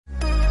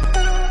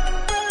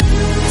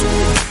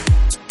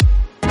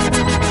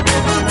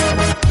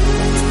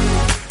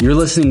You're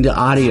listening to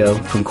audio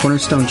from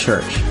Cornerstone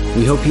Church.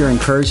 We hope you're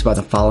encouraged by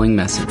the following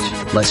message.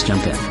 Let's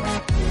jump in.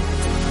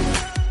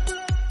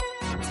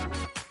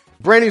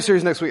 Brand new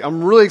series next week.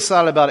 I'm really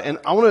excited about it, and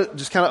I want to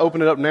just kind of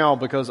open it up now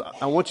because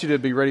I want you to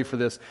be ready for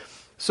this.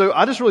 So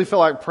I just really felt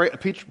like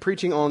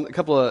preaching on a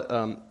couple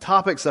of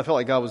topics I felt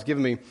like God was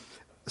giving me.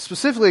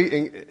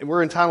 Specifically,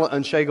 we're entitled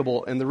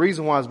Unshakable, and the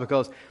reason why is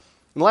because in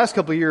the last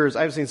couple of years,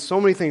 I've seen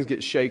so many things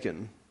get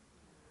shaken.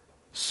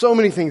 So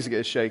many things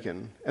get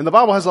shaken. And the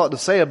Bible has a lot to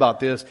say about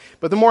this,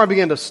 but the more I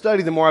began to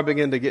study, the more I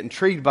began to get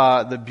intrigued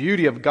by the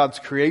beauty of God's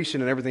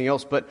creation and everything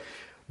else. But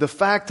the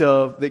fact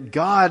of that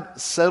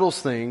God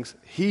settles things,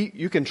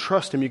 you can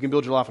trust Him, you can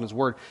build your life on His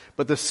Word.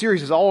 But the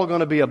series is all going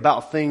to be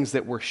about things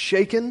that were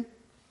shaken,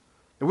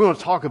 and we want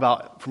to talk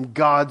about from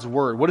God's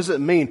Word. What does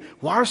it mean?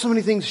 Why are so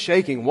many things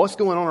shaking? What's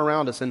going on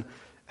around us? And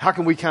how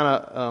can we kind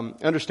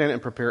of understand it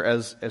and prepare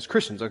as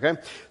Christians, okay?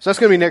 So that's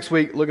going to be next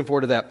week. Looking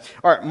forward to that.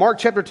 All right, Mark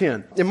chapter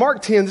 10. In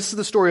Mark 10, this is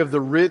the story of the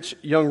rich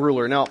young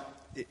ruler. Now,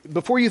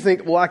 before you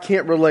think, well, I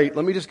can't relate,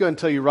 let me just go ahead and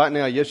tell you right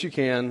now, yes, you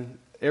can.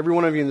 Every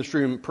one of you in this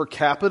room, per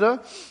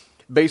capita,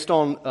 based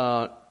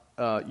on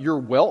your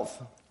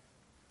wealth,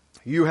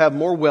 you have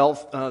more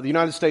wealth. The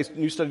United States,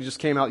 new study just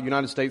came out, the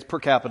United States, per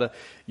capita,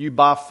 you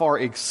by far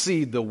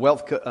exceed the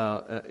wealth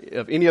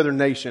of any other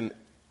nation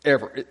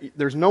ever.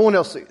 There's no one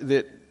else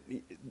that...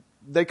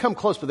 They come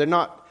close, but they're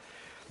not,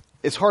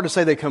 it's hard to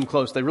say they come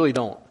close. They really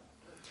don't.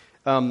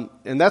 And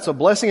that's a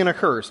blessing and a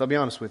curse, I'll be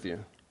honest with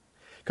you.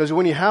 Because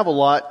when you have a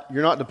lot,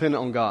 you're not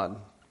dependent on God.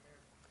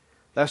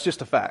 That's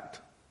just a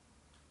fact.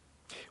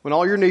 When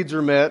all your needs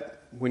are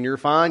met, when you're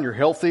fine, you're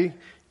healthy,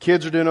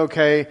 kids are doing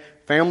okay,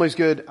 family's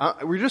good,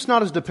 we're just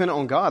not as dependent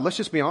on God. Let's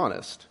just be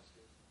honest.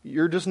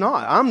 You're just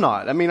not. I'm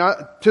not. I mean,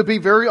 to be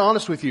very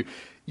honest with you,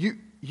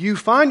 you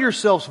find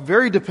yourselves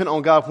very dependent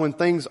on God when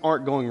things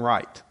aren't going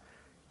right.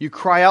 You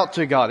cry out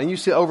to God, and you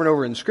see it over and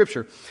over in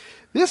Scripture.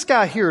 This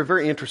guy here, a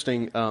very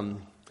interesting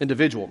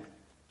individual.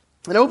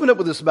 And I opened up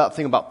with this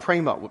thing about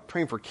praying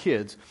for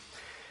kids.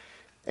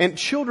 And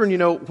children, you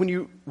know,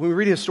 when we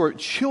read his story,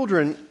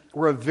 children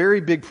were a very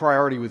big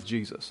priority with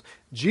Jesus.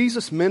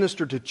 Jesus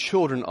ministered to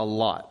children a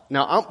lot.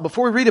 Now,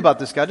 before we read about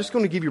this guy, I'm just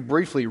going to give you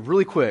briefly,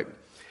 really quick,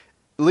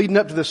 leading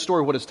up to this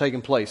story, what has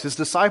taken place. His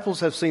disciples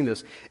have seen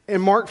this.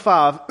 In Mark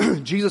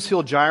 5, Jesus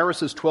healed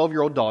Jairus'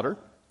 12-year-old daughter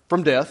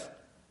from death.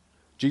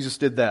 Jesus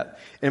did that.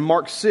 In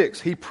Mark 6,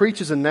 he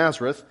preaches in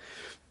Nazareth.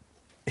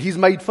 He's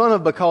made fun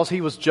of because he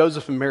was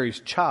Joseph and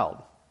Mary's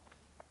child.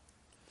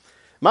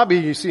 Might be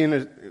you see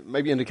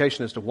maybe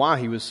indication as to why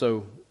he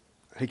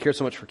cared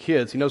so much for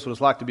kids. He knows what it's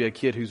like to be a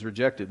kid who's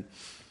rejected.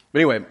 But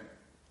anyway,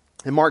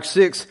 in Mark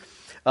 6,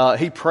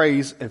 he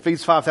prays and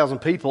feeds 5,000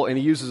 people, and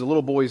he uses a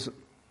little boy's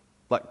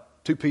like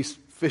 2-piece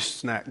fish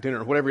snack dinner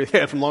or whatever he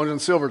had from Long John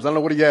Silver's. I don't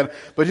know what he had,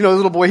 but you know, the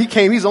little boy, he's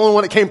the only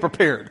one that came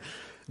prepared.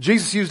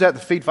 Jesus used that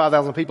to feed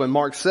 5,000 people. In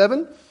Mark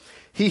 7,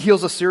 he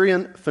heals a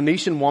Syrian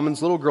Phoenician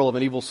woman's little girl of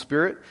an evil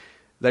spirit.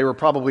 They were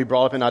probably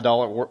brought up in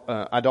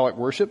idolic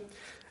worship.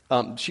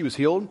 She was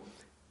healed,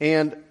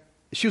 and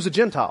she was a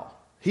Gentile.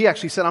 He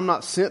actually said, I'm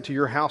not sent to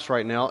your house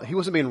right now. He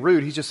wasn't being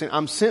rude. He's just saying,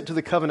 I'm sent to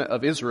the covenant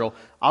of Israel.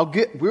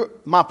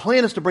 My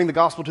plan is to bring the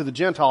gospel to the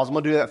Gentiles. I'm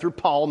going to do that through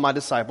Paul and my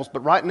disciples.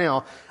 But right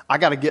now, I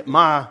got to get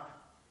my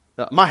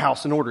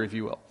house in order, if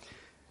you will.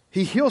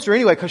 He heals her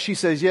anyway because she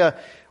says, yeah,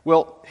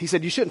 well, he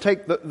said, you shouldn't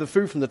take the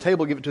food from the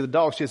table, give it to the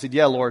dogs. She said,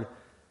 yeah, Lord,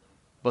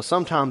 but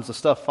sometimes the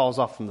stuff falls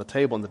off from the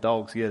table and the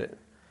dogs get it.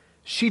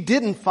 She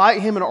didn't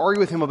fight him and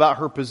argue with him about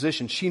her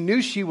position. She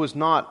knew she was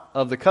not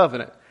of the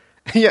covenant.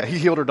 Yeah, he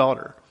healed her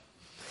daughter.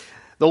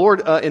 The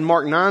Lord, in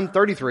Mark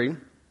 9:33,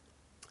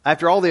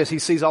 after all this, he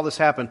sees all this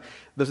happen.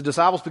 The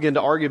disciples begin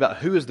to argue about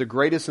who is the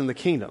greatest in the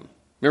kingdom.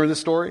 Remember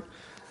this story?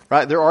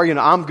 Right? They're arguing,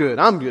 I'm good.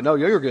 No,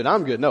 you're good.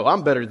 I'm good. No,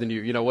 I'm better than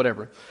you.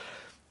 Whatever.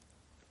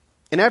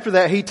 And after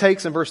that, he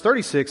takes in verse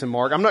 36 in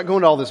Mark, I'm not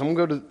going to all this, I'm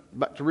going to go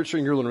back to Richard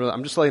and Ruler.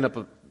 I'm just setting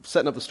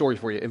up the story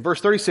for you. In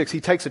verse 36, he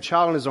takes a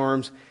child in his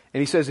arms,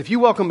 and he says, if you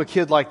welcome a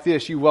kid like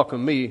this, you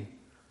welcome me.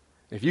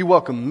 If you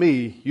welcome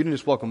me, you didn't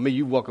just welcome me,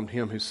 you welcomed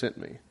him who sent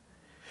me.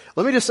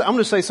 I'm going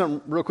to say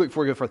something real quick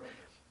before we go further.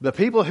 The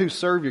people who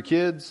serve your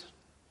kids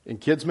in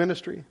kids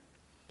ministry,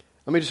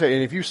 let me just say,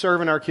 and if you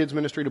serve in our kids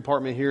ministry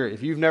department here,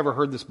 if you've never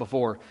heard this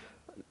before,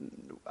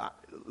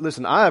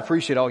 listen, I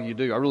appreciate all you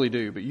do. I really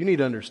do. But you need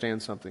to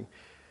understand something.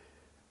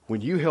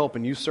 When you help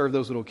and you serve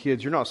those little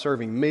kids, you're not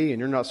serving me and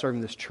you're not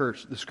serving this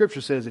church. The Scripture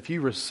says if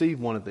you receive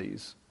one of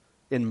these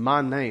in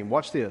my name,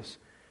 watch this,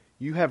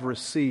 you have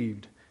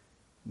received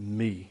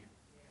me.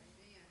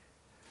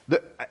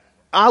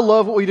 I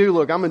love what we do.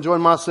 Look, I'm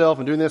enjoying myself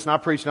and doing this and I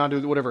preach and I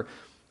do whatever.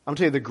 I'm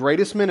telling you, the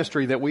greatest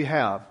ministry that we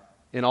have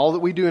in all that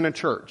we do in a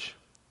church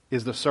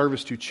is the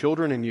service to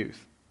children and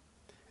youth.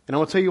 And I'm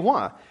going to tell you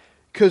why.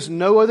 Because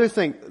no other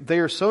thing, they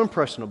are so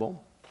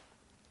impressionable.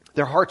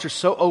 Their hearts are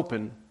so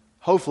open.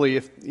 Hopefully,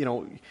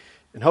 and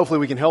hopefully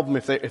we can help them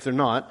if they're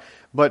not.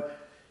 But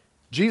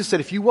Jesus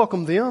said, if you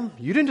welcome them,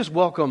 you didn't just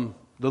welcome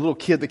the little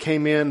kid that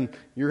came in,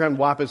 you're going to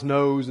wipe his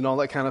nose and all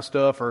that kind of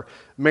stuff. Or,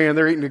 man,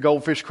 they're eating the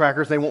goldfish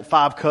crackers. They want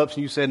 5 cups.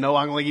 And you said, no,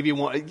 I'm going to give you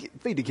 1.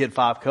 Feed the kid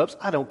 5 cups.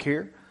 I don't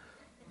care.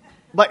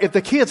 But if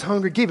the kid's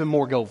hungry, give him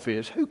more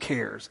goldfish. Who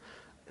cares?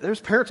 There's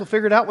parents will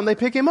figure it out when they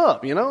pick him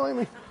up, you know? I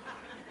mean,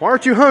 why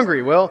aren't you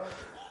hungry? Well,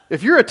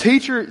 if you're a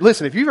teacher,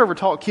 listen, if you've ever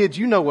taught kids,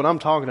 you know what I'm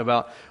talking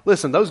about.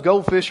 Listen, those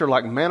goldfish are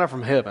like manna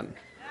from heaven.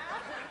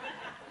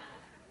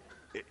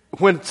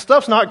 When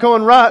stuff's not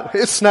going right,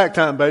 it's snack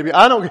time, baby.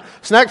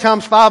 Snack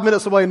time's 5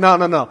 minutes away.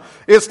 No.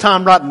 It's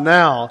time right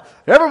now.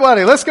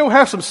 Everybody, let's go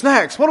have some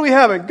snacks. What are we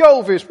having?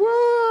 Goldfish.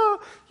 Whoa.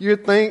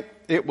 You'd think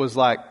it was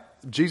like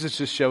Jesus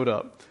just showed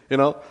up. You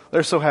know,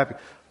 they're so happy.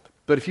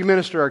 But if you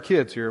minister to our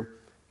kids here,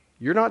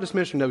 you're not just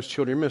ministering to those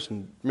children,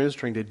 you're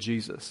ministering to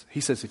Jesus. He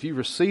says, if you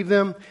receive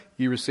them,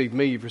 you receive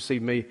me. You've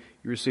received me,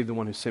 you receive the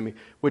one who sent me.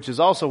 Which is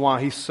also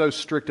why he's so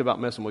strict about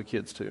messing with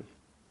kids too.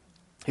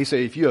 He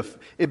said,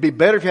 it'd be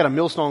better if you had a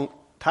millstone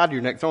tied to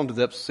your neck, thrown to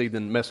the depths of the sea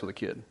than mess with a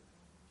kid.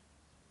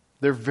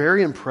 They're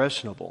very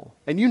impressionable.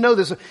 And you know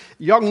this.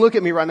 Y'all can look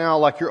at me right now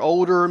like you're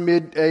older,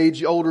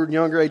 mid-age, older,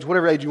 younger age,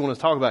 whatever age you want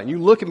to talk about. And you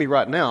look at me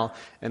right now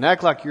and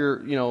act like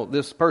you're,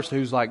 this person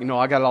who's like,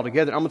 I got it all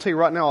together. I'm going to tell you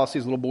right now, all I see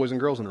is little boys and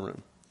girls in the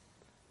room.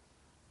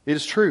 It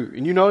is true.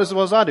 And you know this as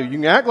well as I do. You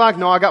can act like,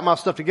 no, I got my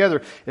stuff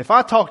together. If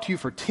I talk to you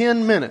for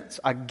 10 minutes,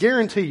 I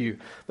guarantee you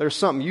there's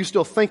something you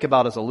still think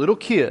about as a little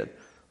kid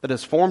that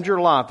has formed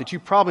your life that you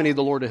probably need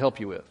the Lord to help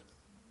you with.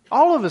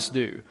 All of us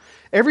do.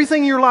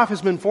 Everything in your life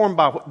has been formed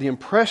by the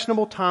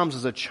impressionable times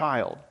as a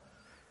child.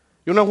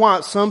 You know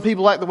why some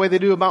people act the way they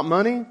do about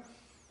money?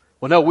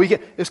 Well, no,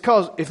 it's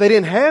because if they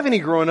didn't have any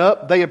growing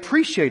up, they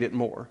appreciate it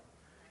more.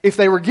 If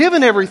they were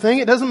given everything,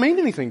 it doesn't mean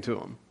anything to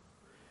them.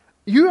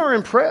 You are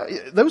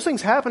impressed. Those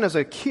things happen as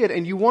a kid,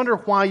 and you wonder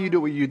why you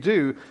do what you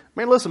do.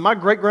 Man, listen, my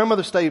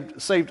great-grandmother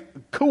saved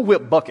Cool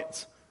Whip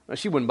buckets. Now,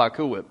 she wouldn't buy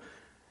Cool Whip.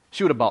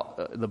 She would have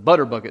bought the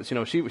butter buckets.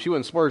 She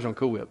wouldn't splurge on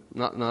Cool Whip.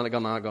 Not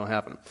going to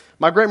happen.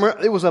 My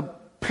grandmother, it was a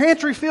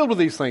pantry filled with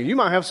these things. You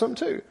might have some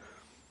too.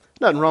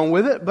 Nothing wrong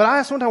with it. But I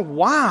asked one time,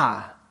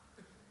 why?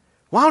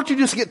 Why don't you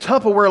just get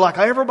Tupperware like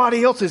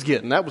everybody else is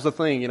getting? That was the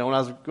thing, when I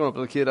was growing up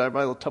as a kid,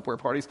 everybody had Tupperware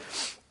parties.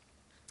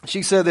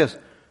 She said this,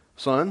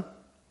 son,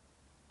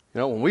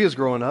 when we was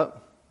growing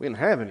up, we didn't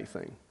have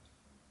anything.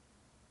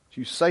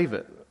 You save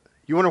it.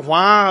 You wonder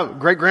why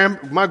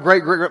my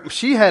great-great-grand,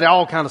 she had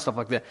all kind of stuff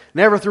like that.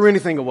 Never threw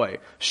anything away.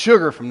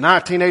 Sugar from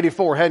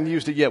 1984, hadn't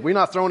used it yet. We're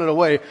not throwing it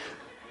away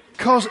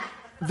because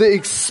the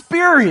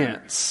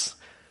experience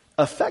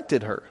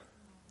affected her.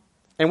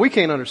 And we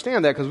can't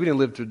understand that because we didn't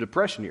live through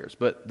Depression years,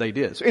 but they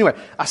did. So anyway,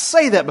 I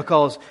say that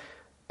because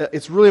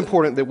it's really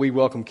important that we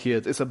welcome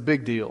kids. It's a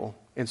big deal.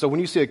 And so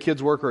when you see a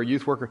kids worker or a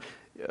youth worker,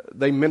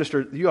 they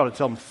minister, you ought to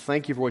tell them,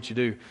 thank you for what you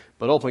do.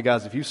 But ultimately,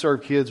 guys, if you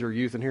serve kids or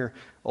youth in here,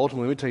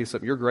 ultimately, let me tell you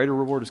something, your greater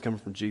reward is coming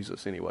from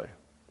Jesus anyway.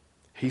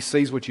 He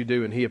sees what you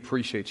do, and He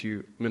appreciates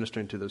you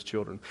ministering to those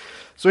children.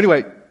 So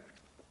anyway,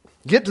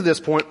 get to this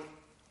point.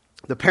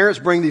 The parents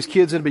bring these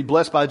kids in to be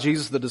blessed by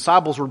Jesus. The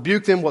disciples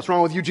rebuke them. What's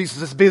wrong with you?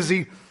 Jesus is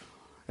busy.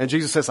 And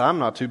Jesus says, I'm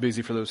not too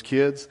busy for those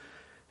kids.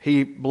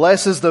 He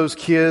blesses those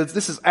kids.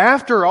 This is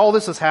after all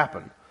this has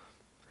happened.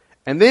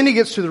 And then He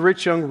gets to the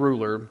rich young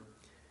ruler.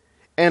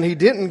 And he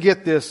didn't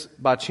get this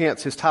by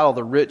chance, his title,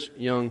 The Rich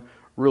Young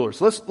Ruler.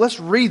 So let's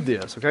read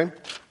this, okay?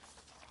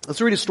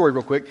 Let's read his story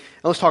real quick,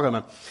 and let's talk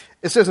about it.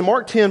 It says in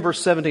Mark 10, verse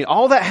 17,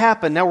 all that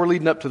happened, now we're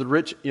leading up to the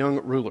rich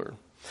young ruler.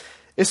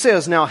 It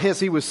says, now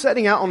as he was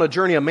setting out on a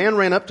journey, a man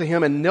ran up to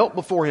him and knelt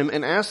before him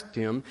and asked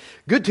him,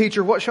 good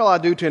teacher, what shall I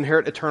do to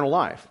inherit eternal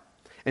life?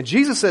 And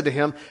Jesus said to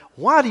him,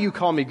 why do you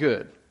call me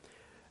good?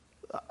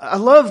 I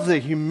love the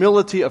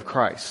humility of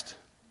Christ.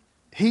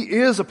 He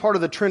is a part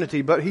of the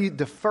Trinity, but He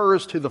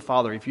defers to the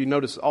Father, if you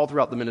notice all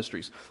throughout the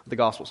ministries, the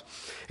Gospels.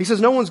 He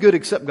says, no one's good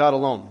except God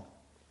alone.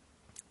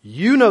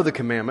 You know the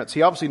commandments.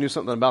 He obviously knew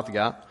something about the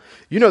guy.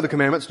 You know the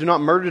commandments. Do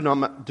not murder,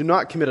 do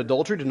not commit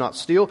adultery, do not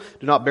steal,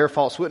 do not bear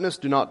false witness,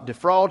 do not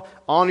defraud,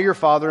 honor your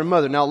father and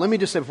mother. Now, let me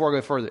just say before I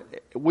go further,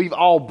 we've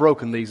all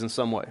broken these in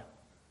some way.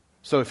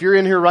 So if you're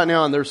in here right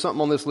now and there's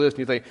something on this list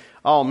and you think,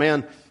 oh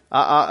man,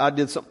 I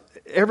did something.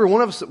 Every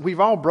one of us, we've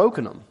all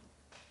broken them.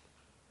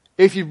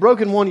 If you've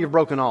broken one, you've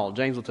broken all.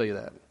 James will tell you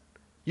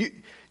that.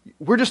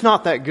 We're just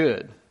not that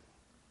good.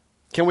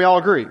 Can we all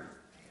agree?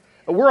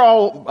 We're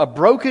all a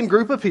broken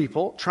group of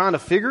people trying to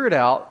figure it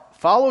out,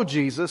 follow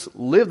Jesus,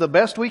 live the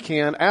best we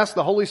can, ask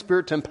the Holy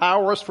Spirit to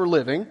empower us for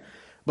living.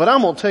 But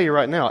I'm going to tell you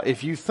right now,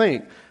 if you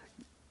think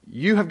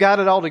you have got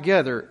it all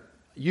together,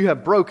 you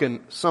have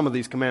broken some of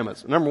these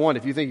commandments. Number one,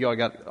 if you think you all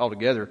got it all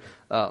together,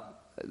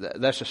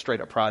 that's just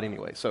straight up pride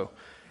anyway. So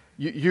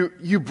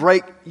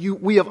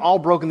we have all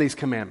broken these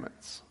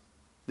commandments.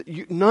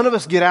 None of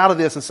us get out of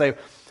this and say,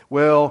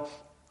 well,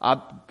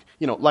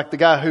 like the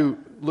guy who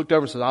looked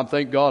over and said,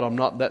 thank God I'm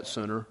not that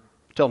sinner,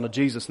 telling to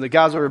Jesus. And the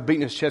guys over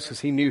beating his chest because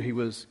he knew he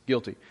was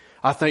guilty.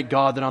 I thank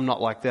God that I'm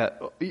not like that.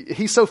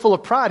 He's so full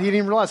of pride, he didn't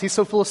even realize he's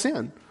so full of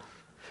sin.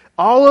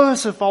 All of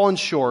us have fallen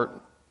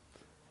short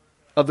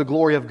of the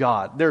glory of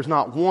God. There's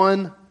not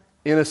one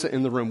innocent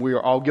in the room. We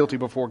are all guilty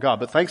before God.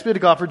 But thanks be to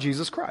God for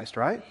Jesus Christ,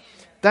 right?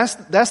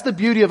 That's the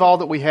beauty of all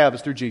that we have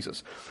is through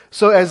Jesus.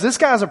 So as this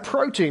guy's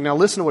approaching, now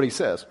listen to what he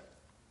says.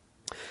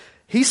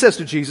 He says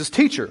to Jesus,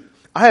 "Teacher,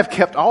 I have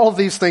kept all of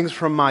these things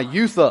from my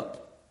youth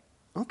up."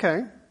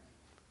 Okay.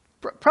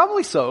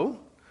 Probably so.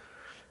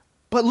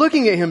 But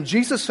looking at him,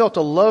 Jesus felt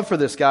a love for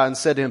this guy and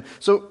said to him,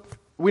 so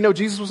we know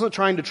Jesus wasn't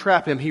trying to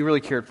trap him. He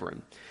really cared for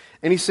him.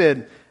 And he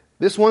said,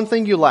 "This one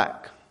thing you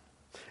lack.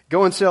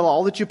 Go and sell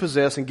all that you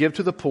possess and give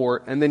to the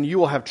poor, and then you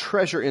will have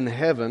treasure in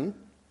heaven,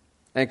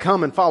 and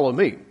come and follow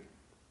me."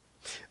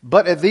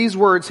 But at these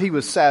words he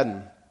was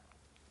saddened,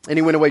 and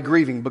he went away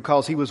grieving,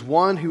 because he was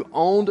one who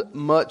owned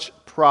much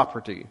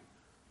property.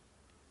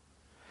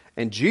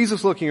 And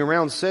Jesus, looking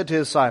around, said to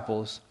his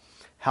disciples,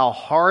 "How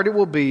hard it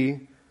will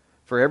be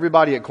for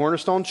everybody at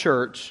Cornerstone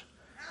Church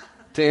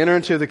to enter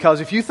into the," because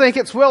if you think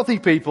it's wealthy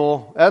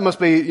people, that must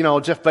be,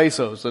 Jeff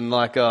Bezos and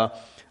like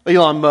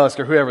Elon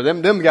Musk or whoever.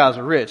 Them guys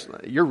are rich.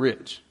 You're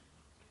rich.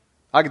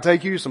 I can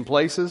take you some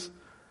places.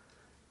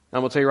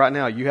 I'm going to tell you right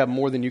now, you have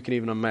more than you can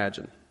even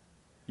imagine.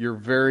 You're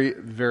very,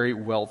 very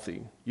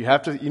wealthy.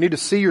 You need to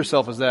see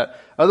yourself as that.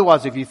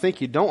 Otherwise, if you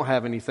think you don't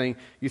have anything,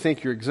 you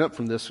think you're exempt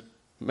from this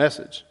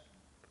message.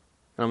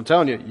 And I'm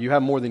telling you, you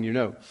have more than you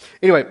know.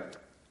 Anyway,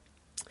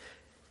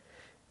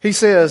 he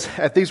says,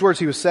 at these words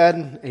he was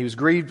saddened, and he was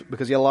grieved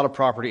because he had a lot of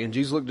property. And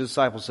Jesus looked at his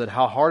disciples and said,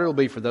 "How hard it will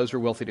be for those who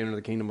are wealthy to enter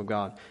the kingdom of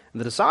God." And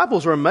the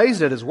disciples were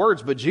amazed at his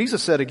words, but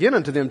Jesus said again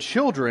unto them,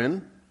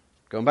 "Children,"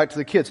 going back to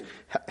the kids,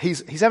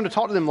 he's having to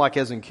talk to them like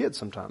as in kids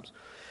sometimes.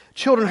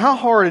 "Children, how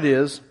hard it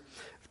is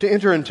to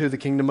enter into the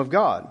kingdom of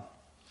God.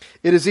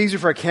 It is easier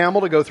for a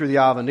camel to go through the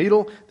eye of a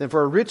needle than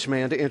for a rich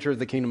man to enter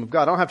the kingdom of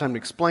God." I don't have time to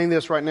explain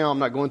this right now. I'm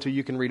not going to.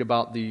 You can read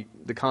about the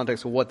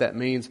context of what that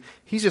means.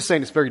 He's just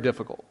saying it's very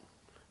difficult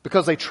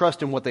because they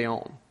trust in what they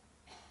own.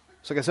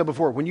 So like I said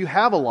before, when you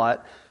have a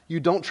lot,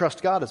 you don't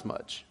trust God as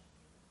much.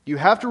 You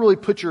have to really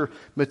put your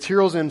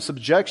materials in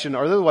subjection,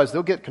 or otherwise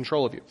they'll get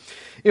control of you.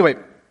 Anyway,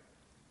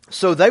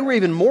 so they were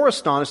even more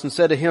astonished and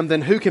said to him,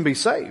 "Then who can be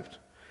saved?"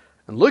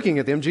 And looking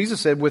at them, Jesus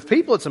said, "With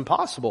people it's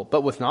impossible,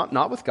 but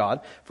not with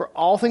God, for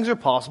all things are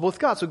possible with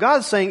God." So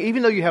God's saying,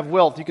 even though you have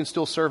wealth, you can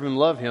still serve Him and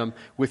love Him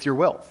with your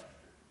wealth.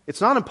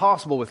 It's not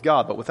impossible with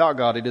God, but without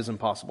God it is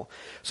impossible.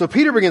 So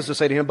Peter begins to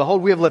say to him,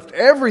 "Behold, we have left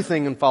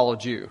everything and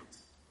followed you."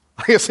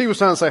 I guess he was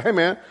trying to say, "Hey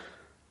man,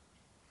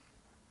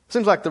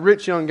 seems like the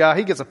rich young guy,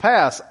 he gets a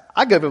pass.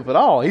 I gave up it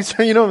all." He's,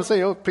 you know what I'm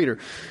saying? Oh, Peter,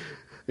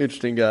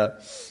 interesting guy.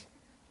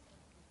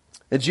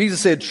 And Jesus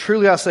said,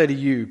 "Truly I say to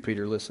you,"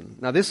 Peter, listen.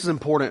 Now this is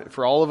important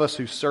for all of us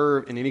who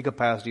serve in any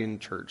capacity in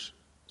church,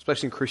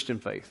 especially in Christian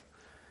faith.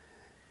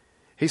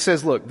 He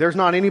says, look, there's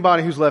not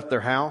anybody who's left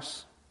their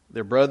house,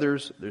 their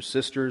brothers, their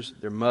sisters,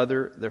 their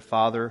mother, their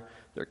father,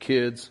 their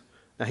kids.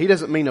 Now he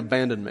doesn't mean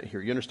abandonment here.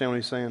 You understand what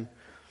he's saying?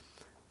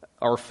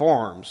 Or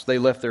farms. They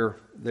left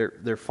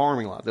their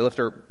farming life. They left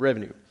their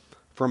revenue.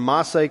 "For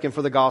my sake and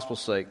for the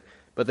gospel's sake,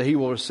 but that he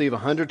will receive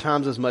 100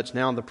 times as much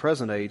now in the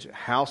present age,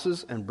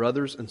 houses and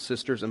brothers and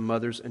sisters and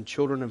mothers and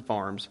children and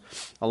farms,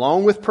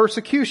 along with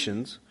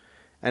persecutions,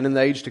 and in the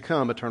age to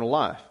come eternal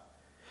life.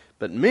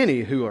 But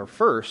many who are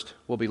first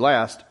will be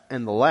last,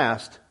 and the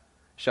last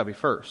shall be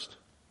first."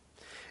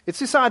 It's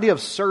this idea of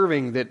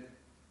serving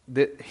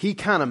that he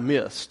kind of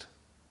missed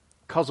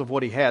because of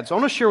what he had. So I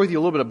want to share with you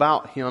a little bit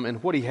about him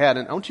and what he had.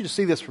 And I want you to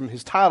see this from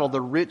his title,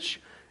 The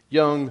Rich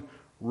Young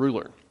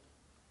Ruler.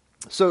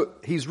 So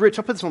he's rich.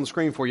 I'll put this on the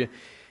screen for you.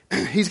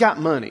 He's got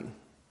money.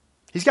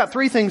 He's got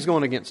three things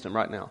going against him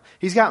right now.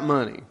 He's got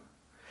money.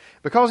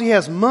 Because he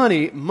has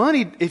money,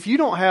 if you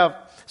don't have,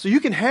 so you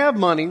can have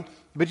money,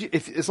 but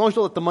as long as you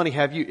don't let the money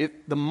have you,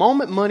 the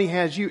moment money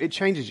has you, it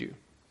changes you.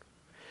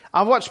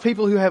 I've watched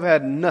people who have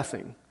had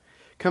nothing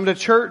come to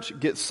church,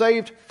 get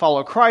saved,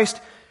 follow Christ.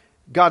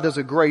 God does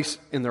a grace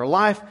in their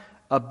life,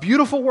 a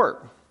beautiful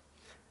work.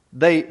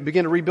 They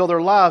begin to rebuild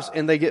their lives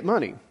and they get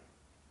money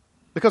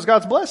because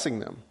God's blessing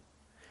them.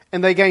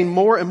 And they gain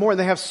more and more, and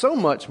they have so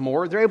much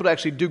more, they're able to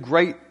actually do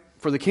great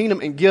for the kingdom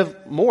and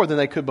give more than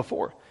they could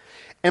before.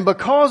 And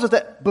because of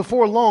that,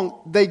 before long,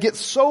 they get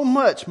so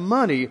much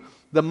money,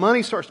 the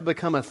money starts to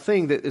become a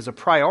thing that is a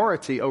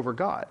priority over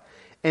God.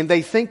 And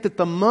they think that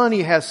the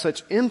money has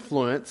such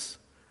influence,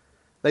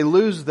 they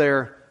lose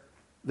their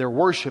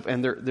worship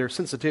and their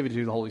sensitivity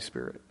to the Holy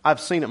Spirit. I've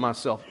seen it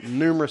myself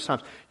numerous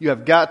times. You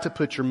have got to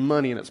put your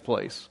money in its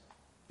place.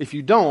 If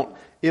you don't,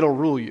 it'll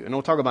rule you. And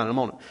we'll talk about it in a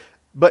moment.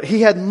 But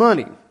he had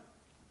money.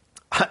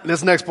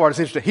 This next part is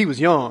interesting. He was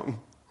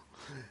young.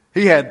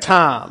 He had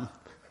time.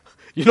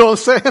 You know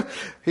what I'm saying?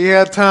 He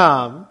had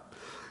time.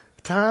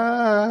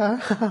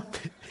 Time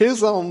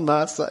is on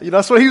my side.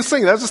 That's what he was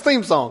singing. That's his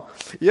theme song.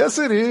 Yes,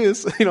 it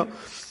is.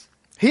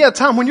 He had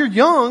time. When you're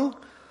young,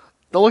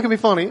 don't look at me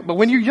funny, but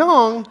when you're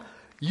young,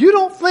 you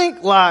don't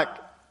think like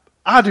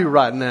I do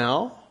right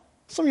now.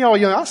 Some of y'all are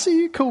young. I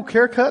see you, cool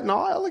haircut and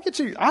all. Look at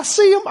you. I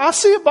see him. I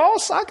see it,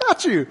 boss. I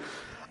got you.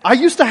 I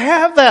used to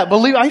have that.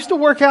 I used to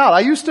work out. I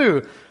used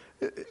to.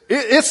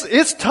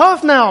 It's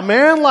tough now,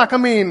 man.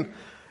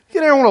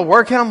 You never want to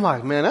work out. I'm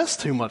like, man, that's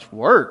too much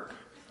work.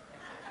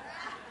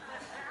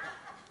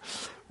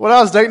 When I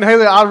was dating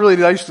Haley,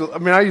 I used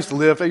to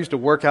lift. I used to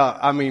work out.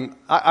 I mean,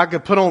 I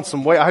could put on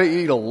some weight. I didn't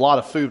eat a lot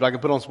of food, but I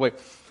could put on some weight.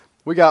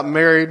 We got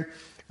married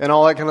and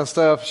all that kind of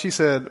stuff. She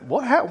said,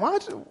 why'd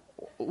you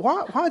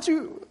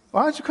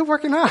quit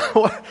working out?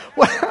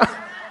 What?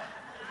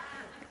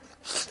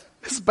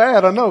 It's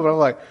bad, I know, but I'm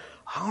like,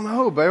 I don't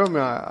know, babe. I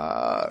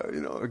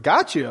mean, I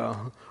got you.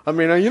 I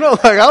mean,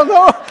 like, I don't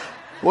know.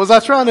 Was I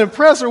trying to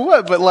impress or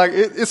what? But like,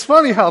 it's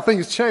funny how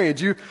things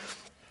change.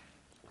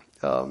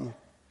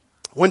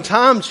 When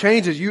time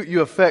changes,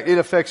 it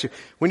affects you.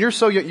 When you're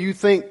so young, you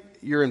think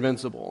you're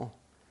invincible.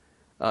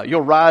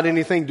 You'll ride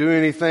anything, do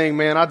anything.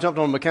 Man, I jumped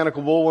on a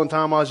mechanical bull one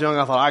time when I was young.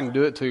 I thought I can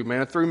do it too,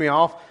 man. It threw me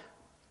off.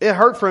 It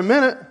hurt for a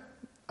minute.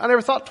 I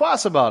never thought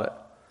twice about it.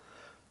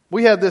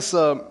 We had this,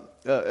 at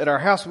our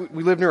house,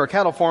 we live near a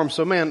cattle farm,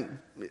 so man,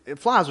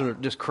 flies are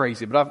just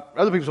crazy. But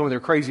other people told me they're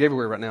crazy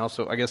everywhere right now,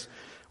 so I guess,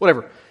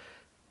 whatever.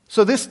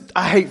 So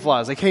I hate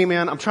flies. They came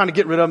in, I'm trying to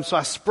get rid of them, so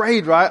I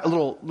sprayed, a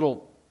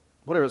little,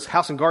 whatever, it's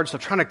house and garden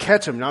stuff, trying to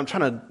catch them. Now I'm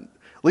trying to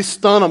at least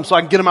stun them so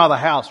I can get them out of the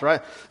house,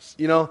 right?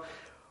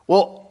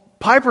 Well,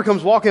 Piper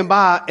comes walking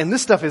by, and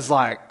this stuff is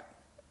like,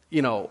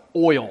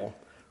 oil.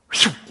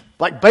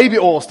 Like baby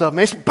oil stuff,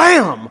 man.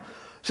 Bam!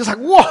 She's like,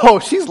 whoa,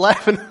 she's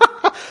laughing.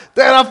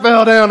 Dad, I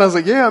fell down. I was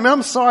like, yeah, man,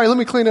 I'm sorry. Let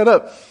me clean it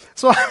up.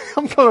 So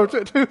I'm going over to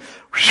it too.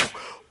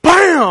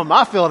 Bam!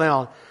 I fell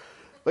down.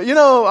 But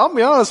I'll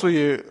be honest with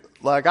you.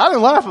 Like, I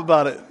didn't laugh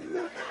about it.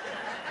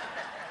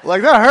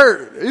 Like, that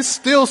hurt. It's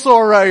still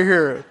sore right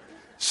here.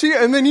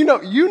 And then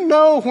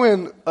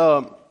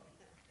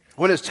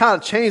when it's trying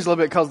to change a little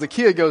bit because the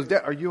kid goes,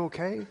 Dad, are you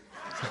okay?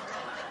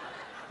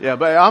 Yeah,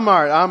 but I'm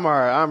all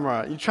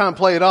right. You try and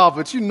play it off,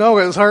 but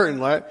it's hurting,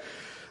 right?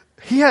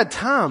 He had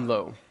time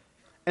though.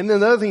 And then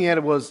the other thing he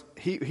had was,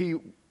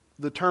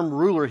 the term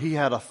ruler, he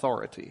had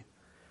authority.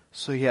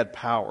 So he had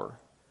power.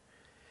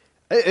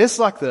 It's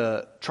like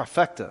the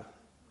trifecta.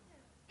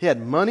 He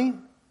had money,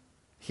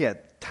 he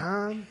had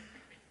time,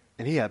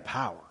 and he had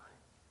power.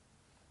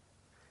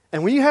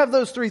 And when you have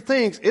those three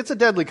things, it's a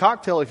deadly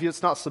cocktail if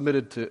it's not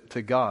submitted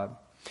to God.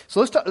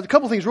 So let's talk a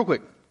couple things real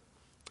quick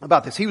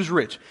about this. He was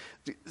rich.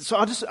 So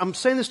I'm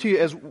saying this to you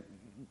as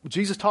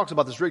Jesus talks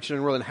about this rich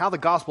and world and how the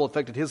gospel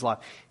affected his life.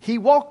 He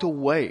walked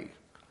away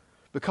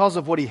because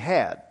of what he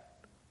had.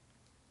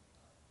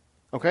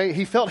 Okay?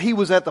 He felt he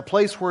was at the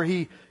place where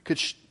he could,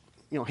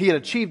 he had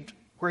achieved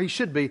where he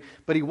should be,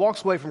 but he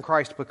walks away from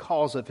Christ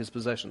because of his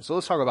possessions. So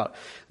let's talk about it.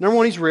 Number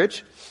one, he's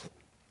rich.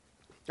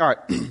 All right.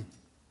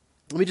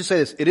 Let me just say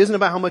this. It isn't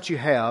about how much you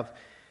have.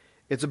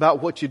 It's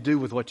about what you do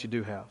with what you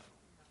do have.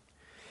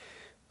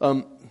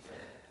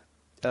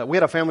 We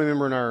had a family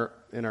member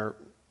in our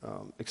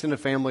extended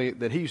family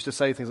that he used to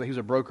say things like, he was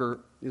a broker.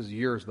 This was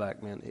years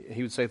back, man.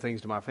 He would say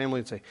things to my family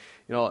and say,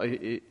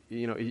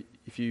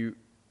 if you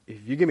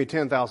give me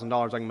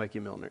 $10,000, I can make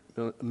you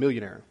a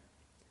millionaire.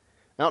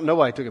 Now,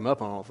 nobody took him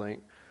up on it, I don't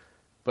think.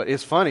 But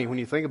it's funny when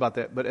you think about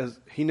that. But as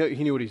he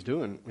knew what he's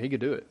doing. He could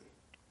do it.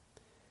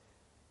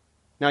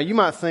 Now, you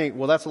might think,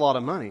 well, that's a lot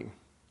of money.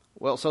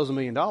 Well, so's $1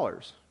 million.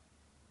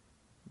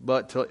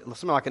 But to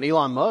somebody like an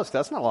Elon Musk,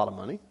 that's not a lot of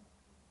money.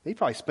 He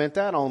probably spent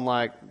that on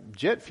like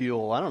jet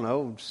fuel. I don't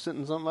know,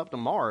 sending something up to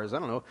Mars. I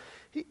don't know.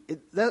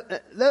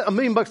 That $1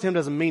 million to him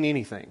doesn't mean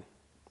anything.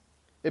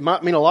 It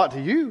might mean a lot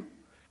to you.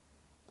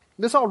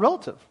 It's all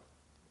relative.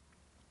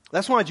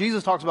 That's why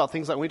Jesus talks about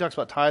things like when he talks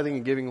about tithing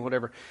and giving and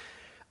whatever.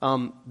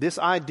 This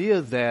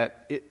idea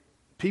that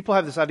people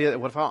have this idea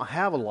that if I don't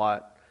have a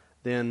lot,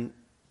 then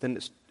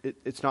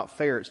it's not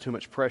fair. It's too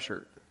much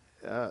pressure.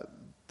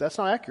 That's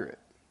not accurate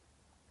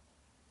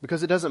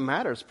because it doesn't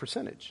matter. It's a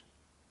percentage.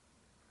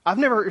 I've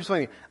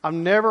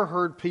never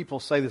heard people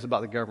say this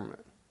about the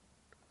government.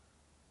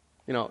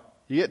 You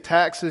get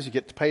taxes, you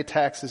get to pay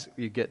taxes,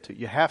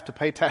 you have to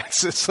pay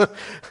taxes.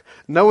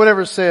 No one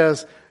ever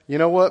says, you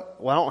know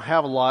what? Well, I don't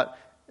have a lot.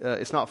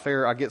 It's not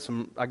fair. I get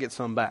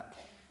some back.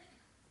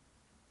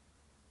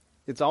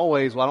 It's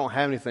always, well, I don't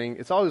have anything.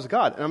 It's always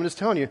God. And I'm just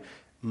telling you,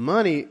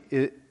 money,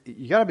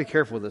 you got to be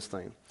careful with this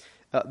thing.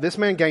 This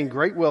man gained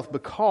great wealth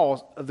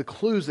because of the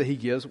clues that he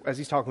gives as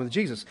he's talking with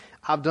Jesus.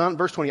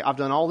 Verse 20, I've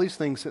done all these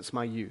things since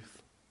my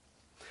youth.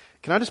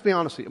 Can I just be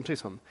honest with you? I'm going to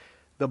tell you something.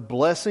 The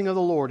blessing of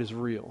the Lord is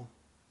real.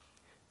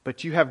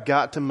 But you have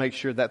got to make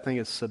sure that thing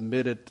is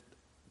submitted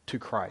to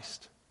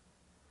Christ.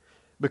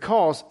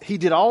 Because he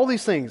did all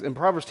these things. And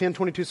Proverbs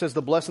 10:22 says,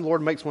 the blessing of the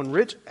Lord makes one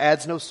rich,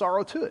 adds no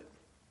sorrow to it.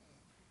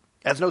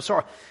 Adds no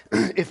sorrow.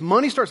 If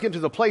money starts getting to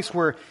the place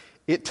where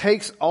it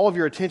takes all of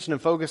your attention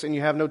and focus and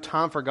you have no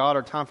time for God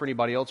or time for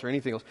anybody else or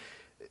anything else,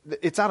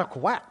 it's out of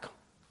whack.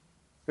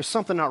 There's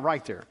something not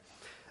right there.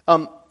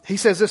 He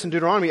says this in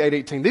Deuteronomy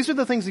 8:18. These are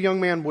the things the young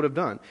man would have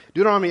done.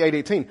 Deuteronomy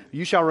 8:18.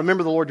 You shall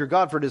remember the Lord your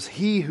God, for it is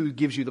He who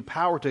gives you the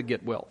power to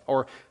get wealth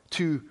or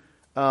to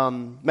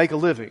make a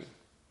living.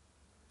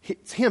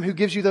 It's Him who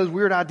gives you those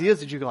weird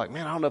ideas that you go like,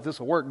 man, I don't know if this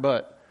will work,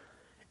 but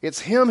it's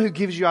Him who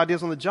gives you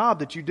ideas on the job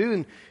that you do,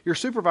 and your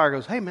supervisor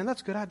goes, hey, man,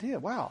 that's a good idea.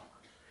 Wow.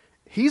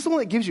 He's the one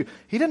that gives you.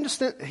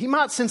 He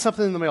might send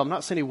something in the mail. I'm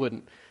not saying He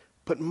wouldn't.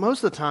 But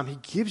most of the time, He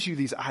gives you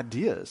these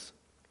ideas.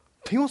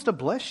 He wants to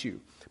bless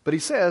you. But he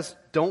says,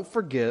 don't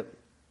forget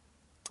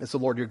it's the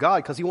Lord your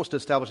God, because he wants to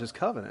establish his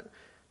covenant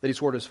that he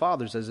swore to his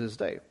fathers as his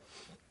day.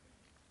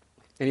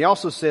 And he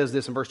also says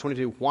this in verse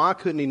 22, why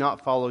couldn't he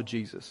not follow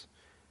Jesus?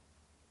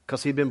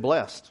 Because he'd been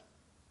blessed.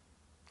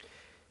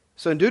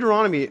 So in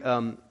Deuteronomy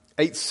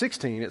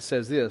 8:16, it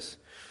says this,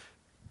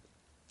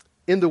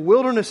 in the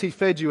wilderness he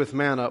fed you with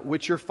manna,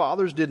 which your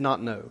fathers did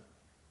not know,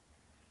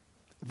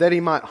 that he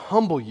might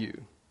humble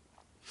you,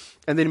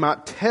 and that he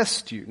might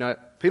test you. Now,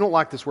 people don't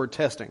like this word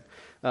testing.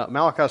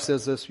 Malachi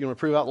says this, you want to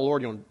prove out the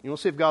Lord, you want to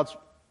see if God's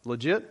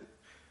legit?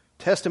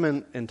 Test him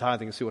in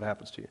tithing and see what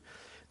happens to you.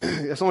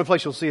 That's the only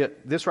place you'll see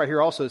it. This right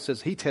here also, it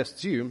says he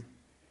tests you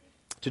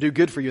to do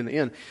good for you in the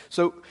end.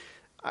 So,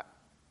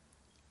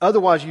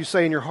 otherwise you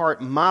say in your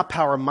heart, my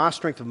power, my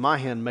strength of my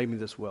hand made me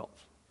this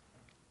wealth.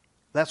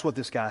 That's what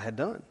this guy had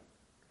done.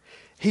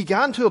 He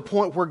got to a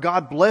point where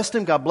God blessed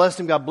him,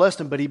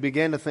 but he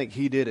began to think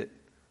he did it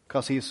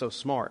because he is so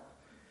smart.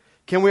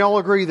 Can we all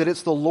agree that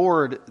it's the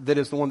Lord that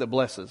is the one that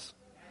blesses?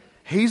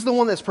 He's the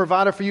one that's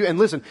provided for you. And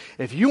listen,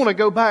 if you want to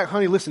go back,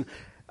 honey, listen,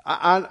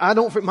 I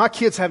don't, my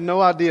kids have no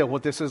idea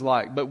what this is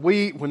like, but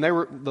when they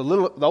were, the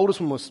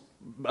oldest one was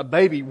a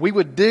baby, we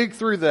would dig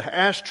through the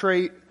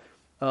ashtray,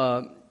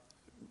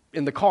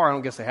 in the car. I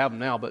don't guess they have them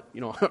now, but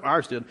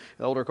ours did,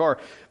 the older car.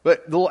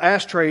 But the little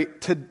ashtray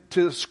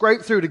to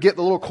scrape through to get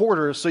the little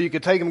quarters so you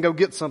could take them and go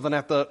get something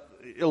at a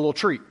little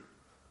treat.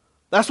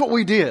 That's what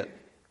we did.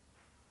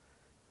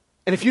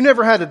 And if you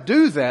never had to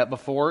do that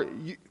before,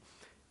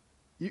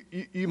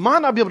 you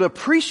might not be able to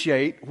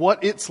appreciate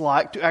what it's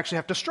like to actually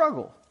have to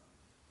struggle.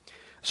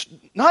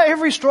 Not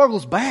every struggle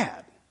is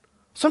bad.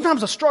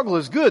 Sometimes a struggle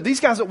is good.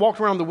 These guys that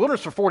walked around the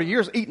wilderness for 40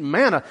 years eating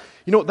manna,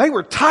 they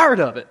were tired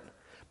of it.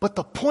 But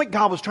the point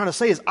God was trying to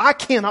say is, I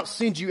cannot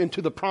send you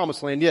into the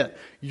promised land yet.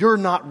 You're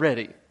not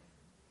ready.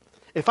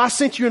 If I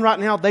sent you in right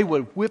now, they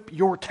would whip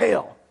your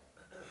tail.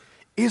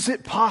 Is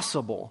it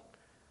possible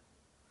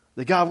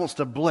that God wants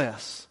to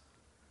bless,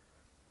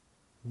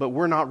 but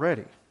we're not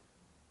ready?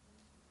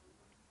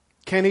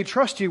 Can he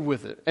trust you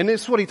with it? And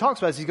this is what he talks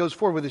about as he goes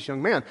forward with this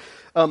young man.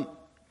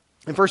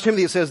 In 1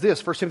 Timothy it says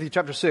this, 1 Timothy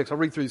chapter 6, I'll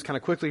read through these kind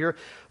of quickly here.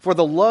 For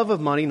the love of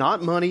money,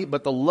 not money,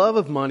 but the love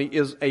of money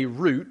is a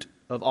root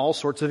of all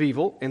sorts of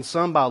evil, and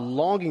some by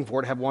longing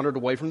for it have wandered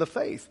away from the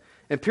faith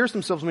and pierced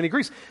themselves in many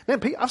griefs. Man,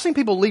 I've seen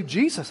people leave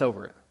Jesus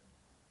over it.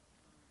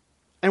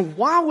 And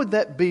why would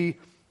that be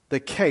the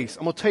case?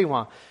 I'm going to tell you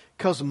why.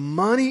 Because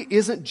money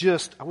isn't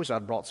just, I wish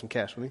I'd brought some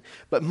cash with me,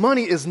 but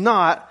money is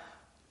not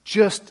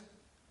just,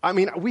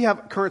 we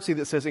have currency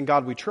that says, in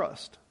God we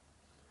trust.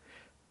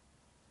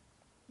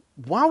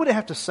 Why would it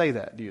have to say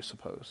that, do you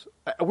suppose?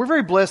 We're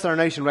very blessed that our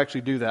nation would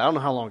actually do that. I don't know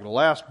how long it'll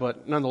last,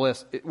 but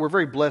nonetheless, we're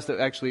very blessed that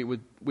actually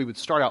we would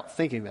start out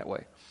thinking that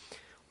way.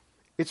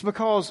 It's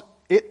because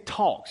it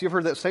talks. You ever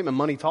heard that statement,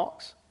 money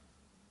talks?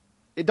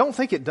 Don't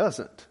think it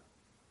doesn't.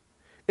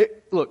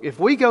 Look, if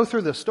we go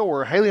through the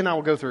store, Haley and I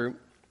will go through,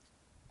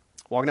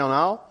 walking down the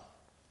aisle,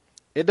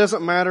 it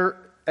doesn't matter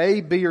A,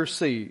 B, or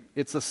C.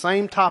 It's the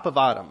same type of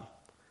item.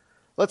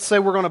 Let's say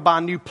we're going to buy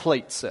a new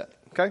plate set,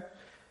 okay?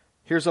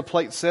 Here's a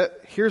plate set,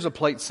 here's a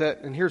plate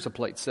set, and here's a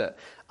plate set.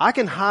 I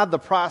can hide the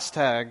price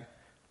tag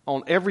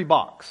on every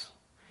box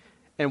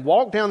and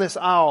walk down this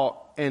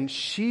aisle, and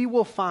she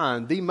will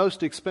find the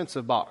most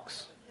expensive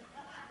box.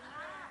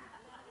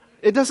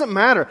 It doesn't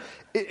matter.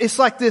 It's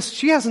like this.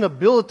 She has an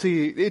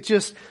ability.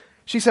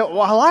 She said,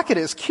 well, I like it.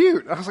 It's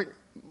cute. I was like,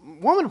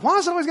 woman, why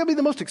is it always going to be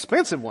the most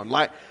expensive one?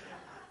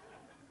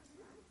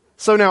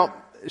 So now,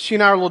 she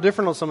and I are a little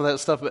different on some of that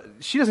stuff, but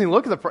she doesn't even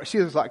look at the price.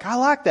 She's like, I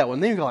like that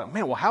one. Then you go like,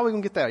 man, well, how are we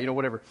going to get that?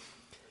 Whatever.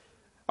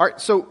 All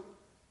right,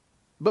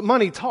 but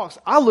money talks.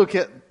 I look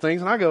at things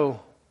and I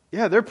go,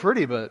 yeah, they're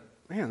pretty, but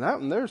man,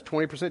 that one there's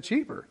 20%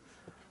 cheaper.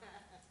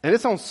 And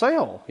it's on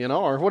sale,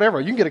 or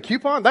whatever. You can get a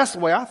coupon. That's the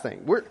way I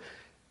think.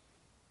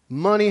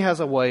 Money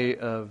has a way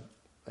of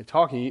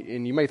talking,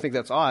 and you may think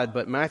that's odd,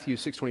 but Matthew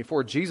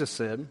 6:24, Jesus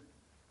said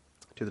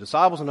to the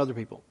disciples and other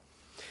people,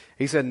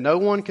 he said, no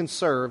one can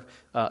serve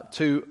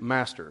two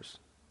masters.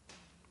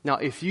 Now,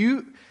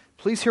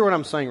 please hear what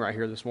I'm saying right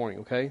here this morning,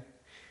 okay?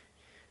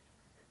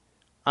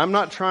 I'm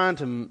not trying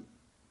to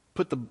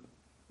put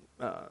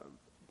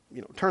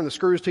turn the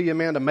screws to you,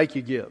 man, to make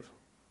you give.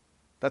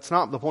 That's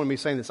not the point of me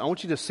saying this. I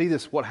want you to see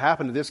this, what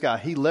happened to this guy.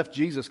 He left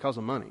Jesus because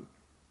of money.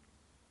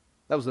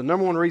 That was the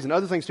number one reason.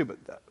 Other things too, but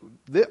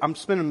I'm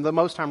spending the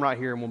most time right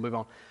here and we'll move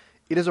on.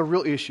 It is a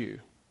real issue.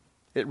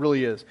 It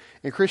really is.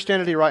 In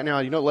Christianity right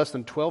now, less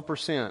than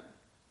 12%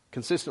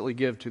 consistently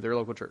give to their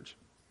local church.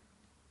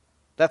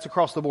 That's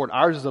across the board.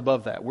 Ours is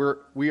above that.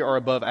 We are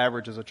above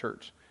average as a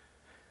church.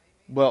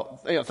 Well,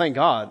 thank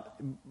God.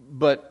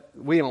 But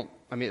we don't,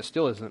 it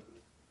still isn't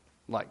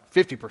like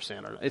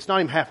 50%. Or it's not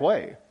even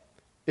halfway.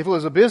 If it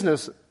was a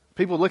business,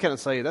 people would look at it and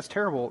say, that's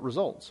terrible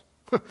results.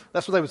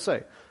 That's what they would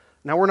say.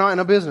 Now, we're not in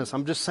a business.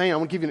 I'm just saying, I'm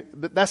going to give you,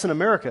 but that's in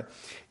America.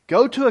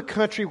 Go to a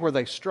country where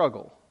they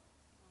struggle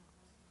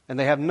and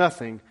they have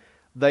nothing.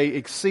 They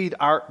exceed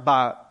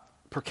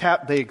per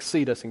cap, they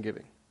exceed us in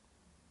giving.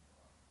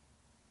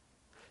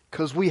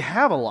 Because we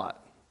have a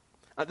lot.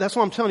 That's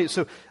what I'm telling you.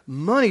 So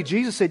money,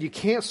 Jesus said you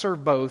can't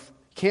serve both,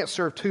 can't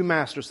serve two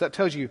masters. That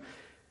tells you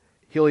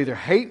he'll either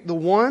hate the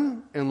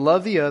one and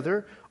love the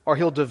other, or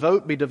he'll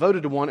be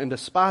devoted to one and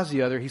despise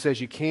the other. He says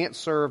you can't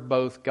serve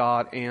both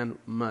God and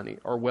money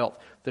or wealth.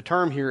 The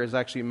term here is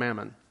actually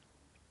mammon.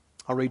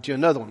 I'll read you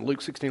another one,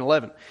 Luke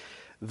 16:11.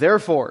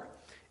 Therefore,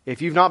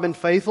 if you've not been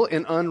faithful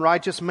in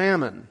unrighteous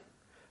mammon,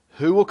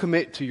 who will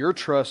commit to your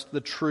trust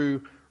the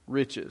true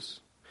riches?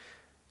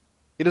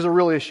 It is a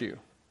real issue.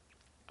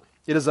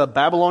 It is a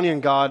Babylonian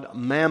god,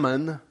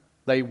 Mammon.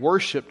 They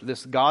worshipped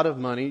this god of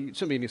money. It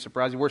shouldn't be any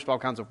surprise. He worshipped all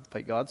kinds of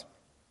fake gods.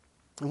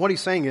 And what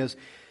he's saying is,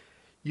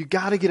 you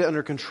got to get it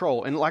under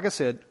control. And like I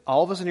said,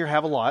 all of us in here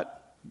have a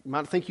lot. You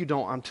might think you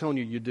don't. I'm telling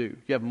you, you do.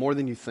 You have more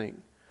than you think.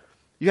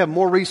 You have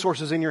more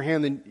resources in your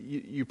hand than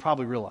you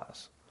probably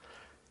realize.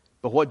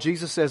 But what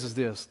Jesus says is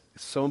this.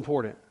 It's so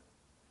important.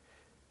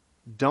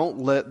 Don't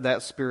let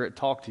that spirit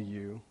talk to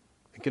you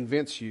and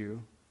convince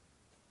you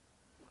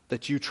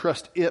that you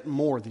trust it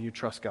more than you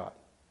trust God.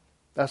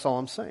 That's all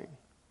I'm saying.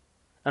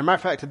 As a matter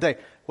of fact, today,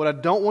 what I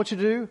don't want you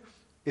to do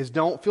is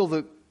don't feel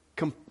the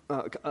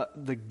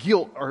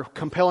guilt or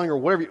compelling or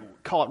whatever you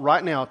call it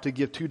right now to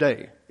give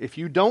today. If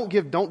you don't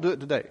give, don't do it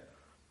today.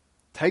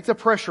 Take the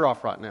pressure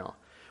off right now.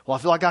 Well,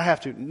 I feel like I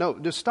have to. No,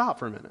 just stop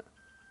for a minute.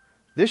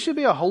 This should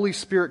be a Holy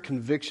Spirit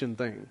conviction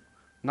thing.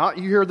 Not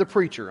you hear the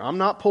preacher. I'm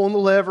not pulling the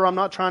lever. I'm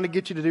not trying to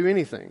get you to do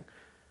anything.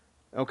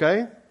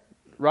 Okay?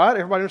 Right?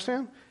 Everybody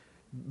understand?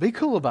 Be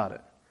cool about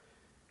it.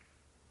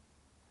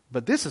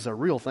 But this is a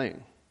real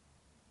thing.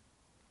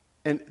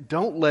 And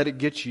don't let it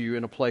get you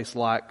in a place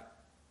like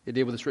it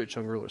did with this rich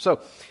young ruler.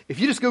 So, if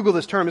you just Google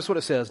this term, this is what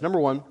it says. Number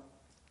one,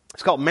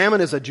 it's called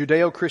mammon is a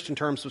Judeo-Christian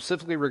term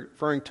specifically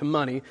referring to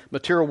money,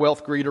 material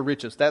wealth, greed, or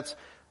riches. That's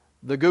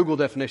the Google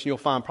definition you'll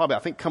find probably, I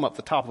think, come up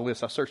the top of the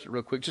list. I searched it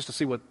real quick just to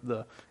see what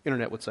the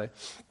internet would say.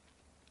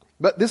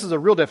 But this is a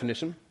real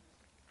definition.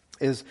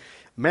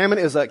 Mammon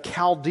is a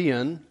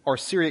Chaldean or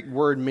Syriac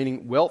word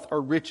meaning wealth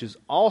or riches.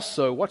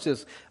 Also, watch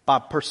this, by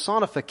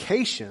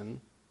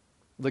personification,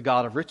 the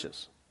God of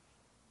riches.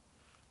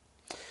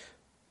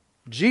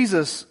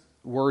 Jesus'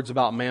 words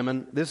about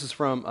mammon, this is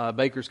from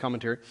Baker's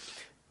commentary.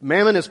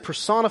 Mammon is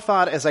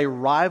personified as a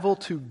rival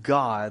to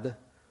God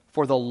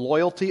for the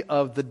loyalty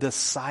of the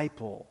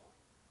disciple.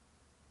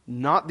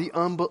 Not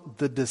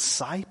the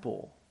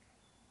disciple.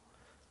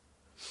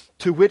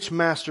 To which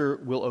master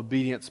will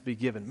obedience be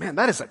given? Man,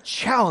 that is a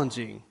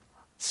challenging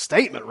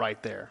statement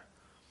right there.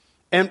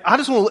 And I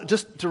just want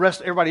to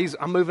rest everybody easy.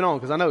 I'm moving on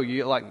because I know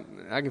you I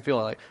can feel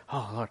like,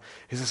 oh Lord,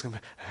 is this going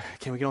to?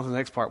 Can we get on to the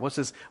next part? What's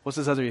this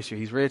other issue?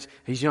 He's rich.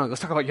 He's young.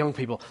 Let's talk about young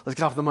people. Let's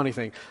get off the money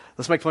thing.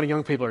 Let's make fun of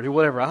young people or do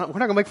whatever. We're not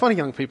going to make fun of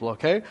young people,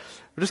 okay?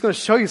 We're just going to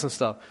show you some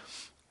stuff.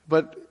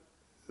 But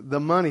the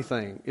money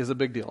thing is a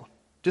big deal.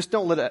 Just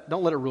don't let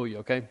it rule you,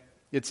 okay?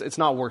 It's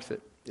not worth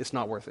it. It's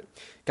not worth it.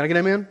 Can I get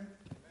an amen?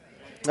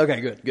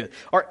 Okay, good.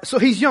 All right, so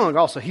he's young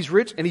also. He's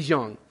rich and he's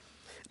young.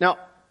 Now,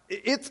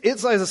 it's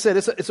as I said,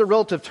 it's a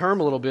relative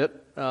term a little bit.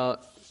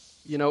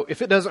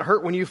 If it doesn't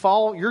hurt when you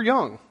fall, you're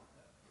young.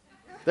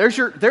 There's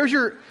your.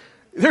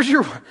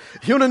 You want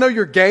to know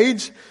your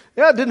gauge?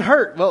 Yeah, it didn't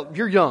hurt. Well,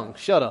 you're young.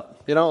 Shut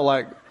up.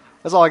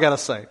 That's all I got to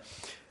say.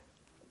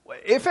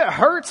 If it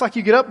hurts, like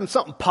you get up and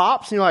something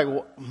pops, and you're like,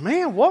 well,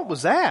 man, what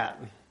was that?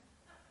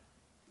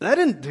 I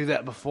didn't do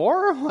that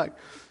before.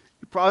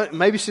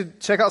 Maybe you should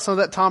check out some of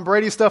that Tom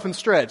Brady stuff and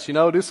stretch.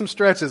 Do some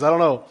stretches. I don't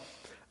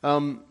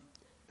know.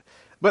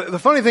 But the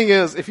funny thing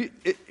is,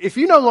 if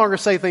you no longer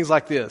say things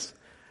like this,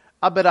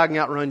 I bet I can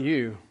outrun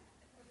you.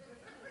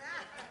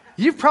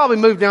 You've probably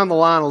moved down the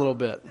line a little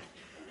bit.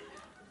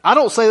 I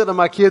don't say that to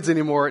my kids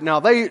anymore. Now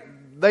they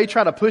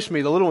try to push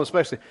me, the little one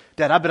especially.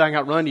 Dad, I bet I can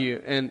outrun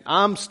you, and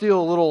I'm still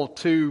a little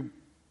too.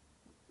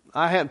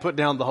 I hadn't put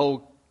down the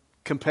whole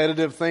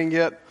competitive thing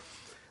yet,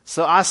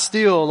 so I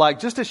still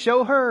just to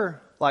show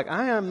her.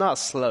 I am not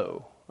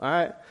slow, all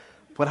right?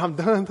 When I'm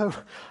done, though,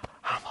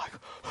 I'm like,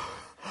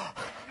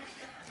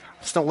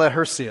 just don't let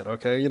her see it,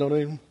 okay? You know what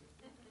I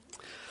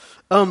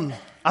mean?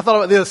 I thought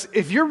about this.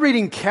 If you're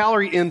reading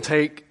calorie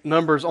intake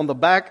numbers on the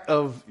back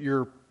of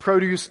your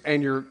produce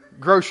and your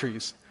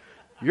groceries,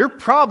 you're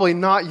probably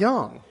not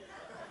young.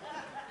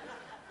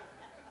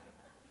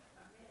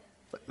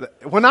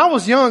 When I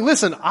was young,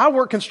 listen, I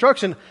worked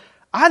construction.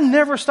 I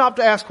never stopped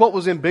to ask what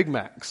was in Big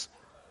Macs.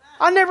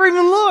 I never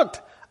even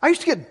looked. I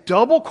used to get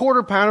double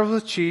quarter pounders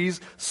with cheese,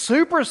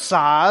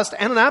 supersized,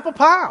 and an apple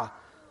pie.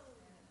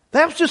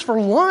 That was just for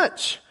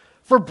lunch.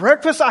 For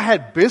breakfast, I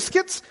had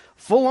biscuits,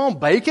 full-on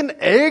bacon,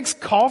 eggs,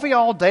 coffee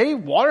all day,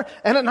 water.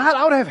 And at night,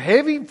 I would have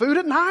heavy food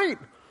at night.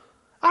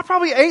 I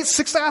probably ate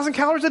 6,000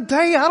 calories a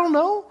day. I don't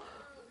know.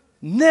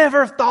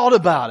 Never thought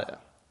about it.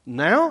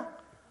 Now,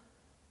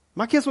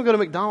 my kids will go to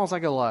McDonald's. I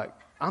go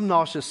I'm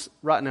nauseous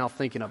right now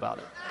thinking about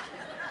it.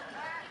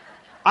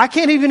 I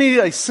can't even eat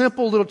a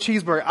simple little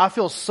cheeseburger. I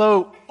feel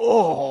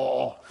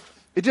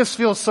it just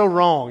feels so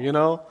wrong,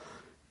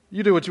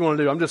 You do what you want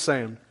to do. I'm just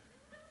saying.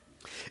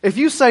 If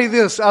you say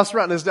this, I was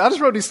writing this down. I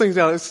just wrote these things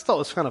down. I just thought it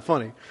was kind of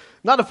funny.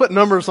 Not to put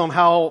numbers on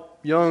how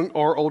young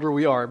or older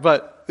we are,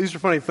 but these are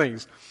funny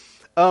things.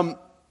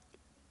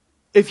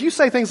 If you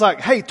say things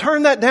like, hey,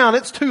 turn that down,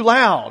 it's too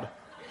loud.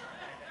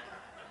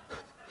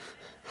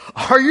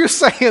 Are you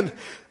saying,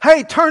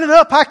 hey, turn it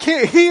up, I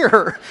can't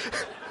hear?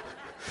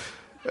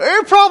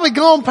 They're probably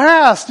gone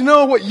past,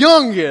 what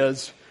young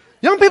is.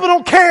 Young people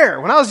don't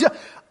care. When I was young,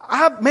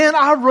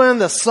 I ran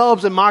the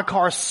subs in my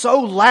car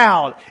so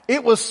loud.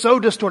 It was so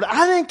distorted.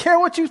 I didn't care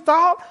what you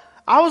thought.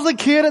 I was a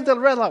kid at the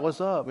red light.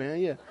 What's up, man?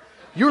 Yeah.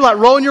 You were like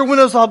rolling your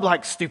windows up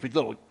like stupid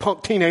little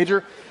punk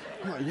teenager.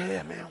 I'm like,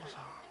 yeah, man, what's up?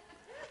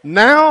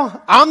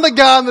 Now, I'm the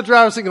guy in the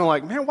driver's seat going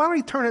like, man, why don't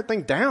he turn that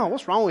thing down?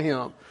 What's wrong with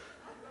him?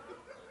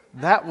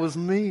 That was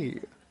me.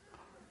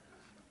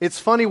 It's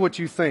funny what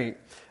you think.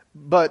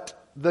 But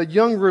the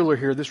young ruler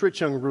here, this rich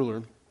young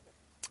ruler,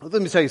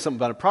 let me tell you something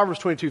about it. Proverbs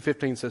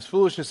 22:15 says,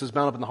 foolishness is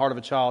bound up in the heart of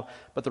a child,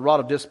 but the rod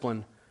of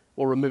discipline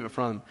will remove it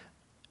from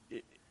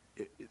him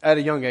at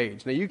a young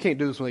age. Now, you can't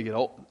do this when you get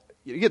old.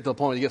 You get to the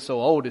point where you get so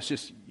old, it's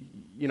just,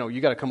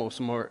 you got to come up with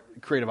some more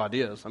creative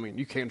ideas. I mean,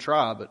 you can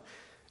try, but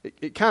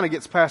it kind of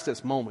gets past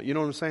its moment. You know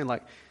what I'm saying?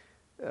 Like,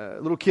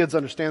 little kids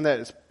understand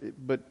that,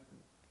 but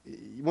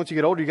once you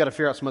get older, you got to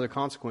figure out some other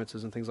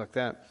consequences and things like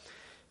that.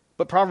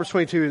 But Proverbs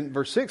 22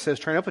 verse 6 says,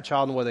 train up a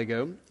child in the way they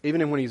go.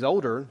 Even when he's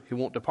older, he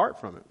won't depart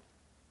from it.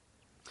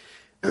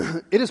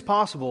 It is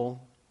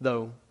possible,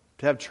 though,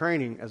 to have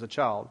training as a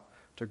child,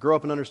 to grow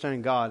up in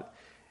understanding God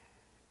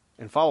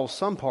and follow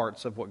some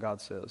parts of what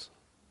God says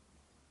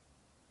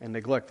and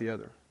neglect the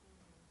other.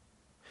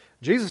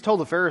 Jesus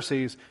told the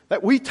Pharisees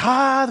that we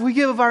tithe, we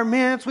give of our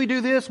mints, we do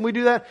this and we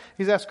do that.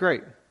 He says, that's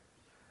great.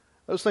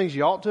 Those things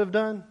you ought to have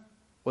done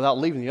without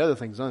leaving the other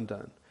things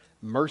undone.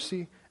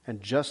 Mercy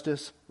and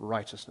justice,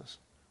 righteousness.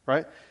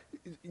 Right?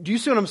 Do you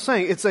see what I'm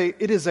saying?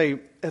 It is a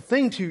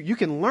thing you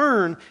can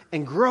learn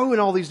and grow in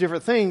all these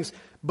different things,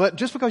 but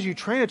just because you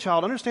train a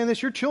child, understand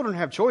this, your children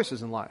have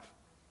choices in life.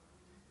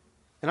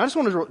 And I just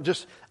want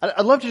to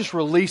I'd love to just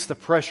release the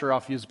pressure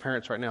off you as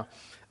parents right now.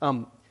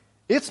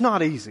 It's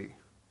not easy.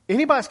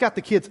 Anybody that's got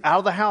the kids out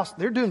of the house,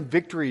 they're doing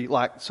victory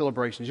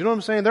celebrations. You know what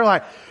I'm saying? They're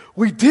like,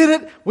 we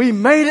did it, we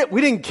made it,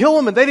 we didn't kill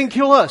them and they didn't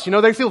kill us.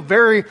 They feel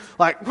very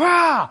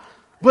wow.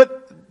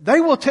 But they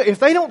will if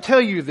they don't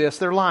tell you this,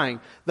 they're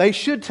lying. They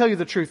should tell you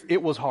the truth.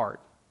 It was hard.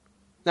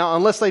 Now,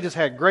 unless they just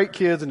had great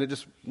kids and it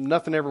just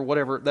nothing ever,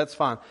 whatever, that's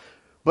fine.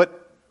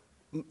 But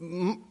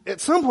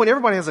at some point,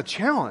 everybody has a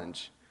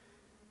challenge.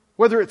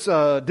 Whether it's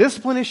a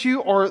discipline issue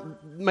or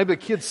maybe a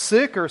kid's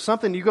sick or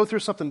something, you go through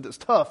something that's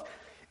tough.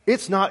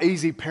 It's not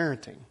easy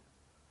parenting.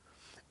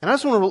 And I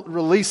just want to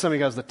release some of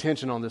you guys the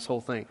tension on this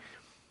whole thing.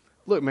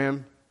 Look,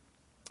 man,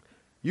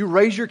 you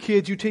raise your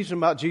kids, you teach them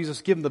about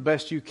Jesus, give them the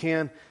best you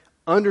can.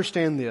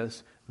 Understand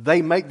this,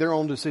 they make their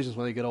own decisions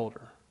when they get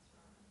older.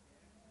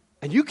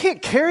 And you can't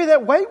carry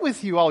that weight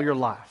with you all your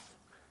life.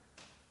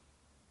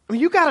 I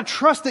mean, you got to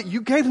trust that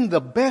you gave them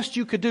the best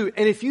you could do.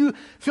 And if you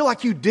feel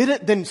like you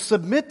didn't, then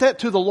submit that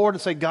to the Lord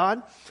and say,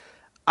 God,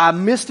 I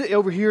missed it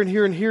over here and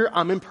here and here.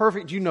 I'm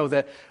imperfect. You know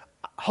that.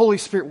 Holy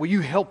Spirit, will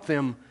you help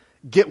them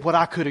get what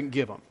I couldn't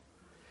give them?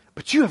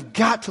 But you have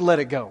got to let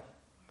it go.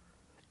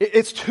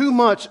 It's too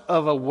much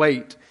of a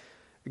weight.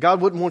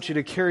 God wouldn't want you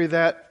to carry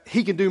that.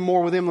 He can do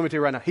more with them. Let me tell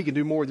you right now, He can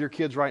do more with your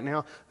kids right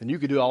now than you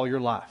could do all your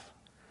life.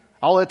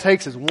 All it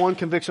takes is one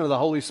conviction of the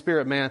Holy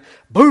Spirit, man.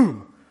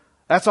 Boom!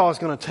 That's all it's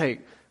going to take.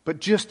 But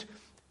just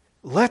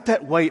let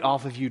that weight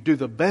off of you. Do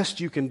the best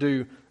you can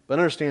do. But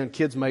understand,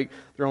 kids make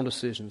their own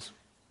decisions.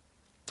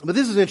 But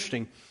this is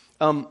interesting.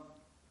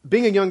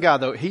 Being a young guy,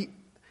 though,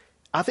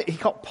 I think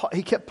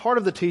he kept part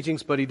of the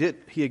teachings, but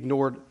he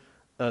ignored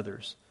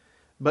others.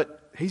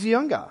 But he's a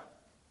young guy.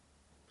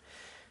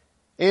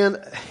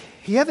 And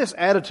he had this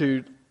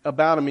attitude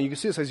about him, and you can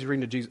see this as he's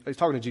reading to Jesus. He's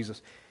talking to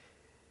Jesus.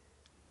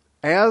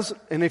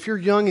 And if you're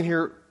young in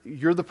here,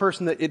 you're the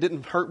person that it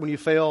didn't hurt when you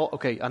fail.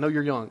 Okay, I know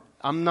you're young.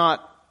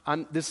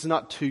 This is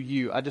not to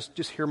you. I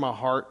just hear my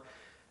heart.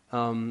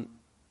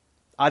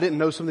 I didn't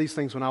know some of these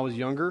things when I was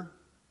younger.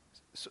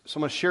 So I'm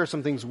going to share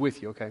some things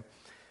with you, okay?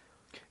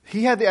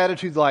 He had the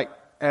attitude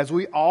as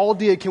we all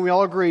did, can we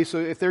all agree? So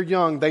if they're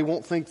young, they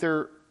won't think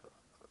they're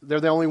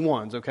the only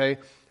ones, okay?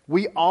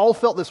 We all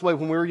felt this way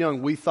when we were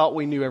young. We thought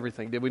we knew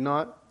everything, did we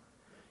not?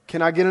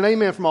 Can I get an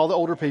amen from all the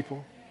older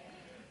people?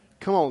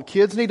 Come on,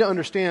 kids need to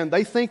understand.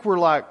 They think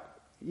we're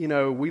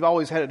we've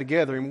always had it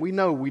together, and we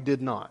know we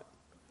did not.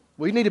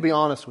 We need to be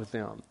honest with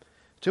them.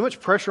 Too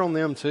much pressure on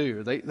them,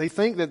 too. They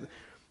think that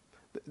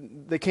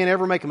they can't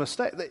ever make a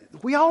mistake.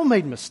 We all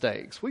made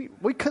mistakes.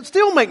 We could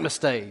still make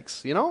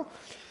mistakes,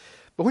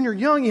 But when you're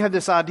young, you have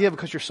this idea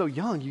because you're so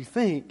young, you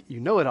think you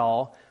know it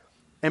all.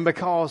 And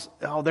because,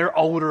 they're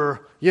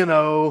older,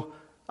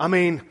 I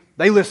mean,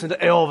 they listen to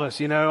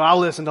Elvis, I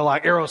listen to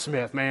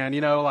Aerosmith, man,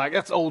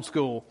 that's old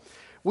school.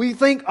 We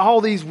think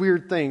all these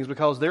weird things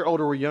because they're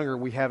older, we're younger,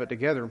 we have it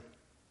together.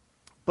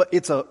 But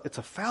it's a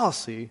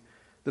fallacy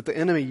that the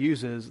enemy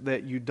uses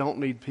that you don't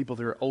need people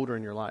that are older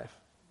in your life.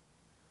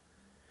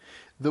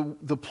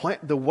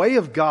 The way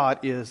of God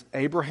is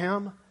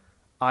Abraham,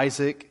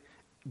 Isaac,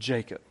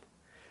 Jacob.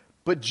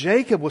 But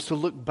Jacob was to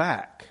look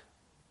back.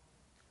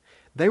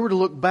 They were to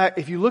look back.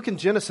 If you look in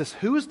Genesis,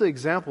 who is the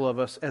example of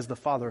us as the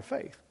father of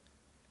faith?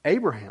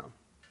 Abraham.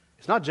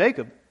 It's not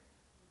Jacob.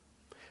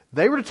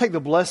 They were to take the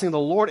blessing of the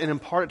Lord and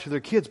impart it to their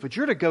kids, but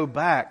you're to go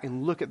back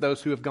and look at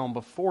those who have gone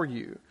before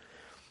you.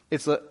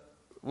 It's one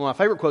of my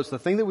favorite quotes. The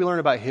thing that we learn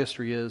about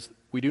history is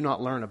we do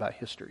not learn about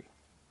history.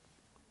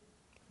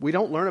 We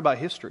don't learn about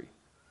history.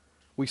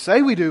 We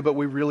say we do, but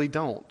we really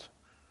don't.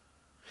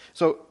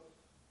 So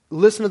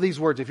listen to these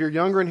words. If you're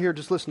younger in here,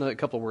 just listen to a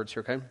couple of words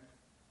here, okay?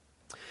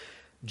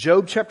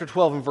 Job chapter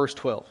 12 and verse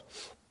 12.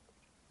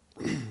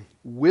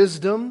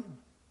 Wisdom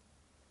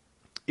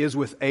is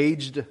with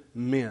aged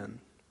men,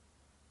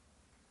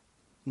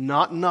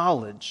 not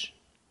knowledge,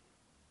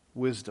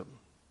 wisdom.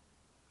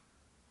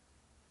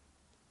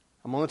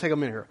 I'm going to take a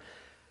minute here.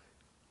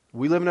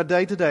 We live in a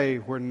day today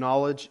where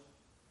knowledge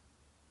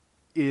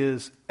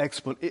is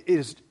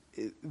exponential.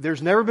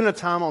 There's never been a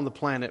time on the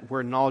planet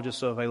where knowledge is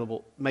so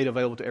made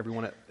available to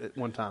everyone at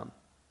one time.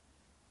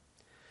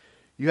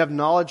 You have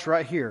knowledge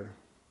right here.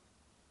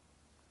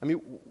 I mean,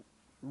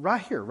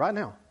 right here, right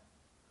now.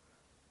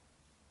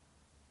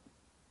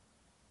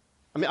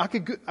 I mean, I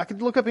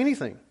could look up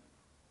anything.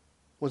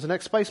 When's the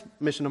next space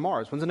mission to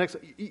Mars? When's the next?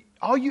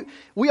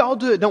 We all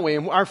do it, don't we?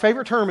 And our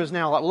favorite term is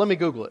now, like, let me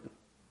Google it.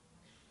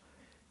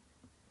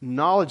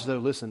 Knowledge, though,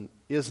 listen,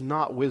 is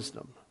not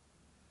wisdom.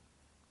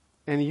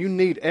 And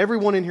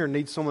everyone in here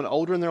needs someone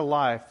older in their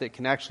life that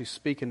can actually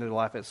speak into their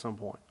life at some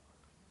point.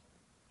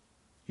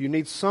 You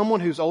need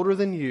someone who's older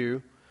than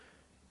you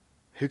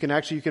who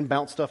you can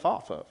bounce stuff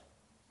off of.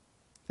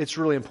 It's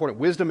really important.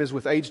 Wisdom is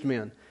with aged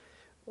men.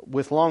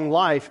 With long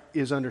life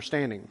is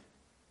understanding.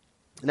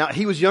 Now,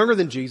 he was younger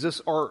than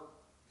Jesus, or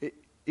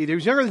he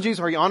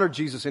honored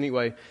Jesus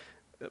anyway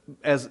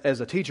as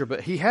a teacher,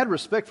 but he had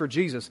respect for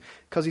Jesus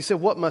because he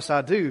said, "What must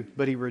I do?"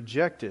 But he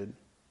rejected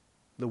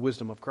the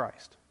wisdom of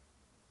Christ.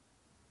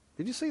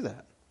 Did you see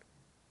that?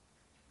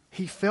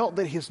 He felt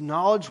that his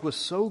knowledge was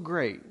so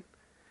great,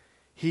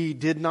 he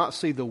did not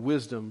see the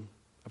wisdom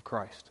of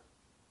Christ.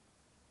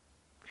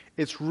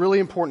 It's really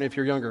important if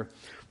you're younger.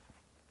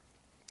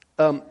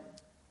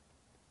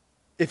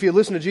 If he had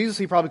listened to Jesus,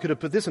 he probably could have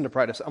put this into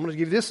practice. I'm going to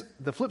give you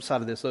the flip side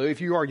of this. So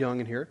if you are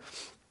young in here,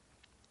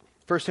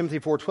 1 Timothy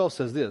 4:12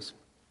 says this: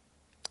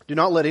 "Do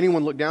not let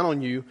anyone look down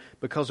on you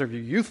because of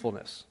your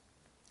youthfulness."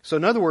 So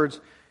in other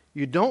words,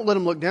 you don't let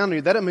them look down on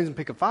you. That doesn't mean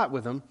pick a fight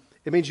with them.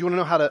 It means you want to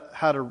know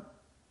how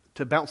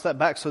to bounce that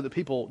back so that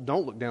people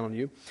don't look down on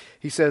you.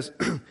 He says,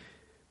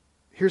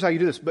 here's how you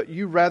do this: "But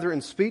you rather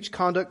in speech,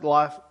 conduct,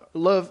 life,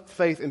 love,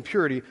 faith, and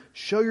purity,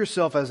 show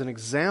yourself as an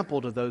example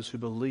to those who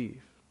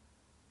believe."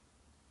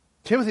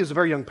 Timothy was a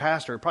very young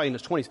pastor, probably in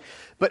his 20s.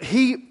 But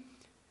he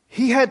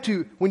had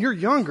to, when you're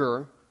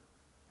younger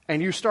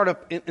and you start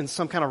up in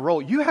some kind of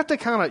role, you have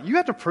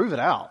to prove it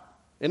out.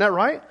 Isn't that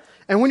right?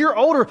 And when you're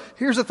older,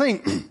 here's the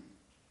thing.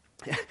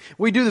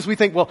 We do this, we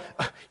think, well,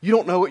 you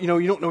don't know what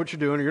you're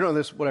doing, or you don't know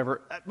this,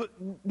 whatever. But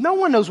no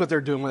one knows what they're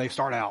doing when they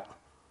start out.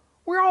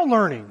 We're all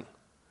learning.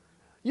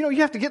 You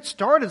have to get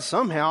started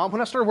somehow.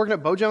 When I started working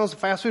at Bojangles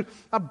fast food,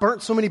 I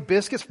burnt so many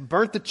biscuits,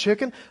 burnt the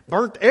chicken,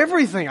 burnt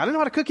everything. I didn't know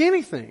how to cook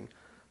anything.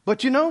 But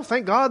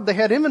thank God they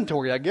had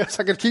inventory. I guess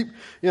I could keep,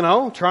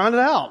 trying it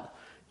out.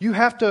 You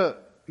have to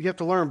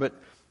learn. But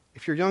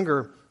if you're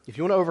younger, if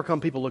you want to overcome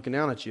people looking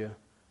down at you,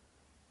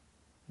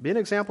 be an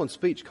example in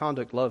speech,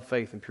 conduct, love,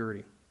 faith, and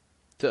purity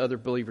to other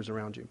believers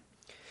around you.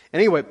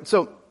 Anyway,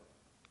 so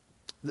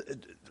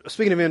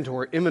speaking of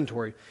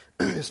inventory,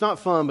 it's not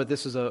fun, but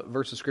this is a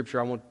verse of Scripture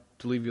I want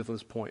to leave you with on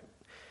this point.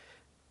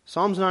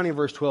 Psalms 90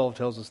 verse 12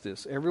 tells us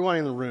this. Everyone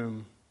in the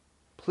room,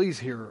 please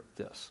hear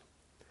this.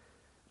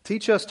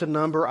 "Teach us to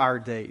number our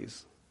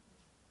days,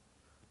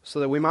 so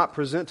that we might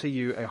present to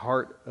you a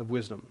heart of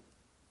wisdom."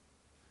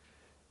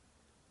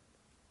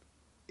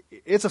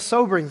 It's a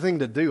sobering thing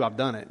to do. I've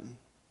done it.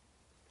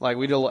 Like,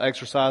 we did a little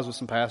exercise with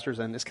some pastors,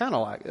 and it's kind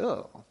of like,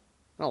 oh,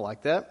 I don't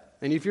like that.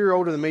 And if you're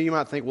older than me, you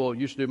might think, well,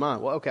 you should do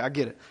mine. Well, okay, I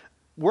get it.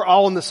 We're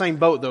all in the same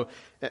boat, though.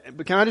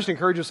 But can I just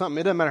encourage you with something?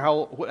 It doesn't matter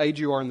what age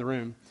you are in the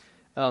room.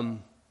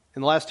 In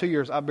the last 2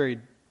 years, I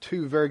buried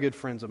 2 very good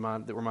friends of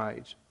mine that were my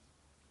age.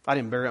 I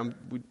didn't bury them.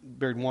 We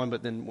buried one,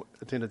 but then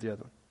attended the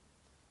other one.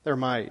 They were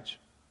my age.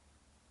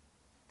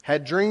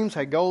 Had dreams,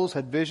 had goals,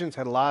 had visions,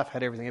 had life,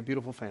 had everything. Had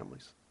beautiful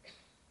families.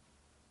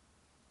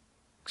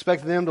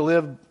 Expected them to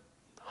live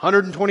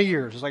 120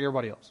 years, just like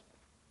everybody else.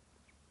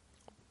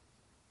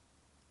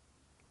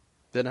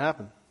 Didn't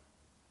happen.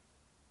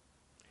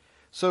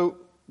 So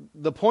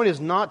the point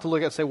is not to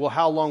look at and say, well,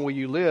 how long will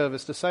you live?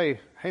 It's to say,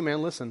 hey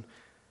man, listen,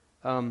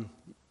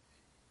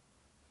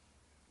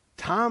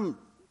 time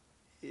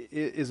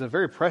is a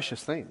very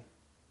precious thing.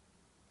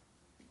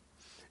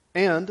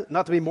 And,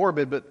 not to be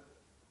morbid, but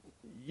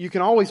you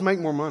can always make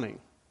more money,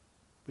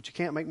 but you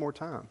can't make more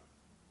time.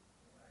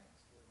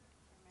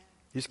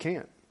 You just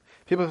can't.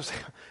 People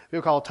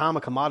call time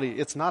a commodity.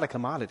 It's not a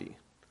commodity.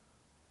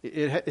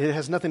 It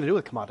has nothing to do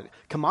with commodity.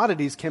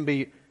 Commodities can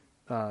be,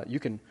 you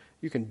can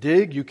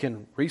dig, you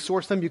can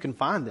resource them, you can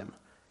find them.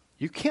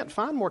 You can't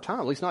find more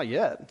time, at least not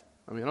yet.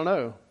 I mean, I don't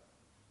know.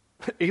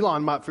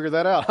 Elon might figure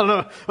that out. I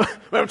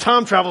don't know.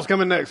 Time travel's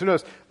coming next. Who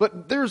knows?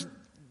 But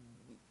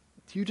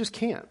you just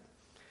can't.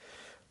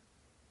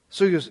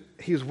 So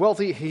he was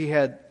wealthy. He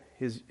had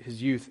his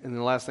youth. And then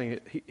the last thing,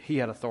 he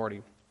had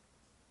authority.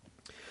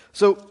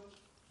 So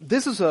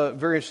this is a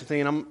very interesting thing.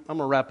 And I'm going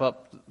to wrap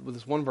up with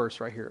this one verse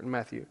right here in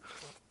Matthew.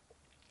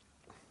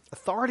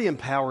 Authority and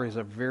power is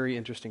a very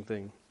interesting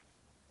thing.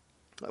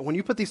 When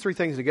you put these three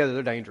things together,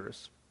 they're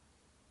dangerous.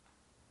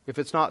 If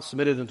it's not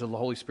submitted unto the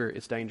Holy Spirit,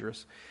 it's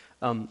dangerous.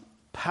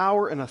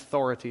 Power and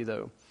authority,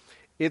 though,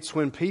 it's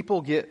when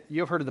people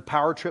you ever heard of the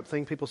power trip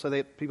thing people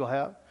say people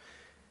have?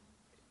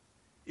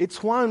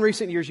 It's why in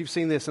recent years you've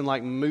seen this in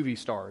like movie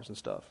stars and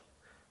stuff.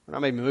 Or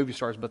not maybe movie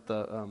stars, but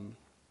some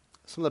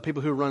of the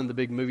people who run the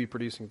big movie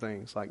producing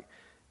things like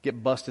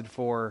get busted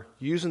for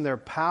using their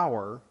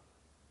power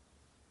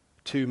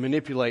to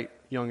manipulate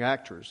young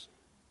actors.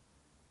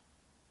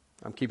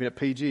 I'm keeping it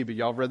PG, but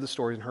y'all have read the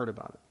stories and heard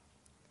about it.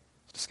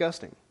 It's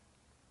disgusting.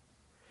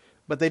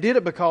 But they did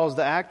it because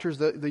the actors,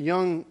 the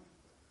young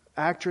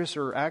actress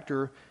or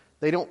actor,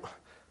 they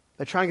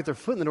try and get their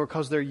foot in the door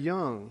because they're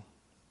young.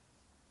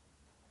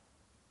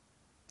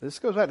 This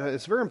goes back to,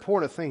 it's a very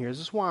important thing here. This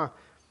is why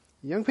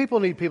young people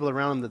need people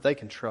around them that they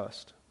can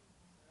trust.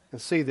 And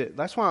see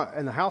that's why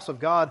in the house of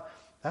God,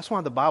 that's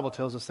why the Bible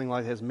tells us things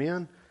like this.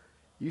 Men,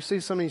 you see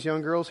some of these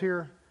young girls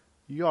here,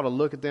 you ought to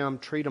look at them,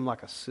 treat them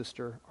like a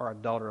sister or a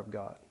daughter of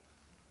God.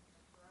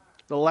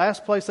 The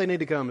last place they need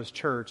to come is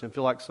church and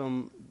feel like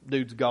some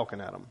dude's gawking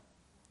at them.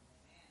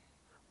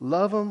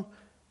 Love them,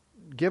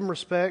 give them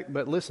respect,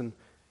 but listen,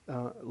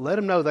 let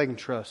them know they can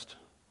trust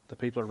the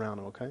people around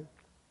them, okay?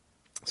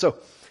 So,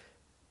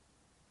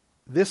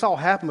 this all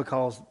happened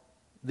because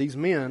these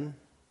men,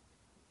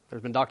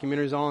 there's been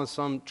documentaries on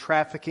some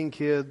trafficking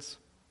kids,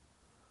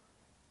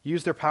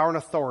 used their power and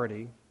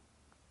authority,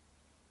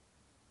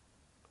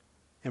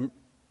 and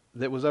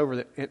that was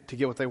over to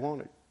get what they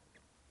wanted.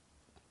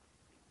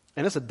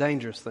 And it's a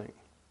dangerous thing.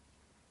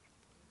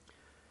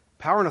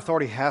 Power and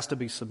authority has to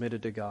be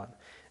submitted to God.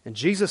 And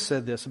Jesus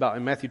said this about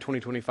in Matthew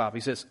 20:25. He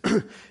says,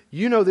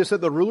 you know this,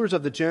 that the rulers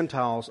of the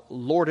Gentiles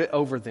lord it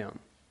over them,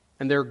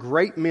 and their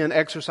great men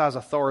exercise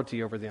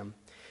authority over them.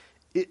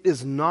 It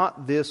is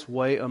not this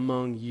way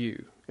among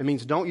you. It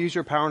means don't use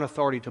your power and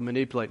authority to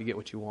manipulate to get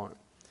what you want.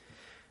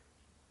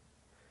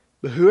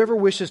 But whoever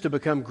wishes to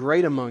become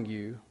great among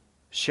you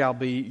shall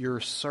be your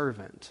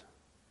servant.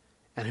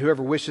 And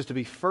whoever wishes to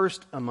be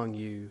first among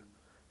you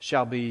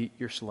shall be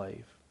your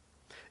slave.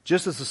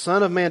 Just as the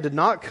Son of Man did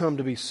not come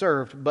to be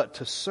served, but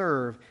to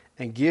serve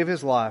and give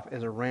his life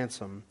as a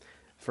ransom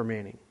for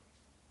many.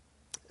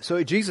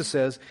 So Jesus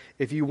says,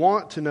 if you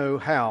want to know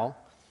how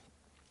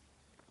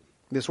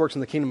this works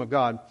in the kingdom of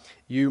God,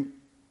 you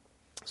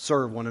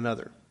serve one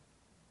another.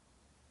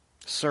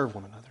 Serve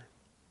one another.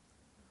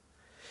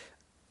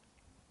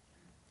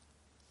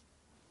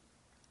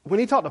 When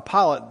he talked to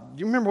Pilate, do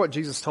you remember what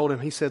Jesus told him?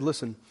 He said,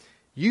 listen,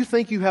 you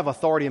think you have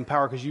authority and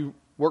power because you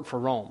work for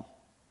Rome.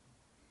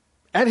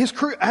 At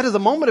the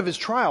moment of his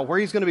trial, where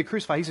he's going to be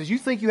crucified, he says, you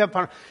think you have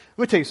power.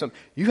 Let me tell you something.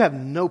 You have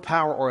no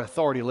power or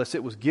authority unless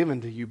it was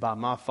given to you by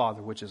my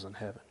Father which is in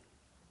heaven.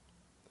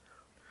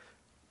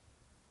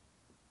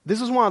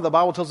 This is why the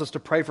Bible tells us to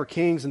pray for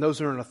kings and those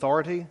who are in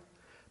authority.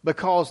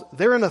 Because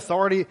they're in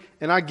authority,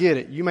 and I get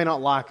it. You may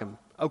not like them.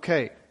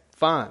 Okay,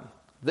 fine.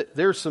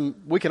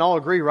 We can all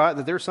agree, right,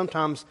 that there's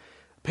sometimes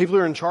people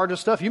who are in charge of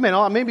stuff. You may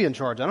not be in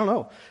charge. I don't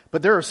know.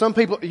 But there are some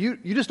people, you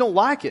just don't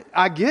like it.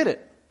 I get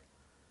it.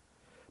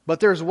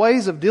 But there's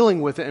ways of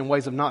dealing with it and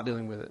ways of not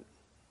dealing with it.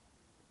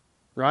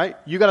 Right?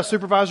 You got a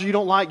supervisor you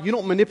don't like. You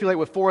don't manipulate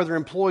with 4 other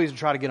employees to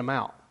try to get them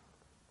out.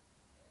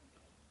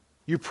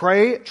 You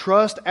pray,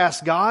 trust,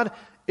 ask God.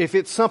 If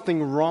it's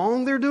something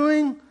wrong they're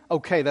doing,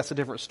 okay, that's a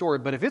different story.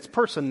 But if it's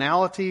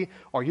personality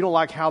or you don't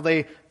like how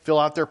they fill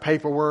out their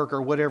paperwork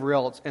or whatever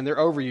else and they're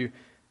over you,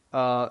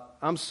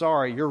 I'm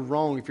sorry, you're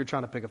wrong if you're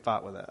trying to pick a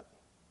fight with that.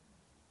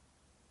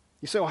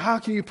 You say, well, how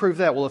can you prove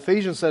that? Well,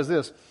 Ephesians says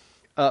this,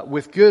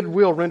 with good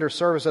will render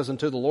service as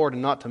unto the Lord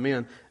and not to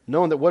men,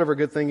 knowing that whatever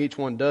good thing each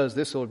one does,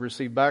 this he'll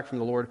receive back from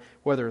the Lord,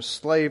 whether a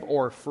slave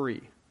or free.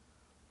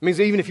 It means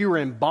even if you were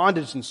in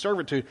bondage and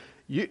servitude,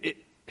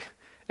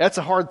 that's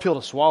a hard pill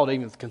to swallow to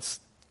even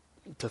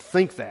to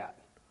think that.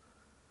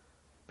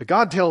 But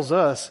God tells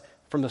us,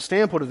 from the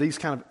standpoint of these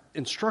kind of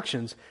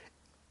instructions,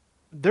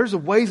 there's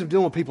ways of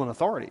dealing with people in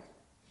authority.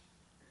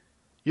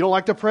 You don't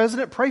like the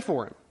president? Pray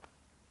for him.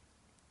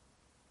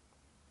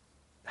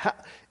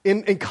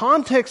 In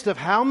context of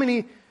how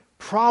many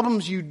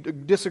problems you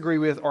disagree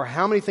with or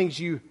how many things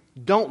you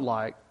don't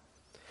like,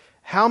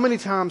 how many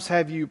times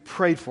have you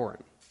prayed for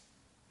him?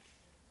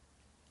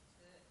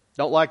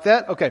 Don't like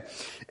that? Okay.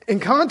 In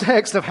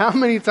context of how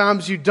many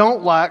times you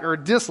don't like or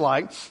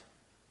dislike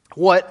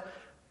what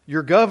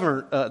your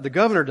the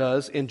governor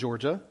does in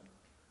Georgia,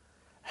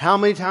 how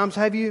many times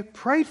have you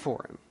prayed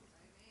for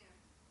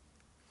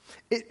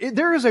him?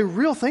 There is a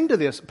real thing to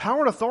this. Power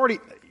and authority.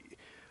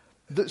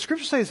 The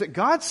Scripture says that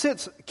God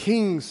sets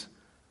kings,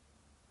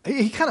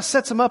 He kind of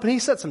sets them up and He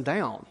sets them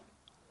down.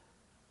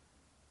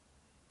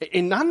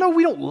 And I know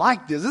we don't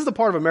like this. This is the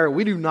part of America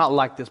we do not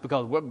like this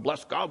because, well,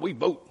 bless God, we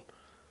vote.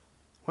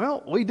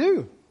 Well, we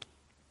do.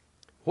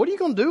 What are you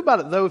going to do about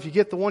it, though, if you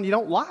get the one you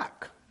don't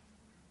like?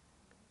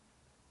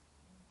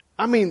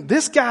 I mean,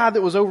 this guy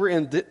that was over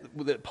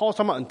that Paul's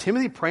talking about in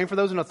Timothy, praying for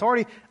those in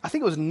authority, I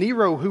think it was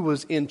Nero who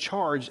was in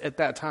charge at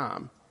that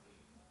time.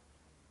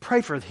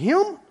 Pray for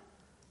him?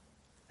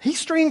 He's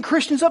stringing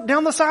Christians up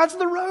down the sides of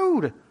the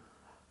road.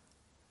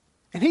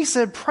 And he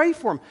said, pray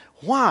for him.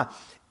 Why?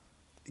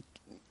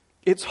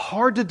 It's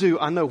hard to do,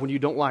 I know, when you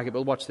don't like it,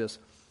 but watch this.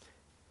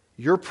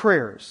 Your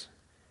prayers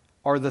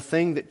are the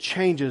thing that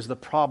changes the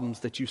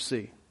problems that you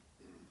see.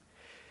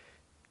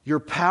 Your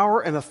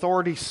power and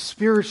authority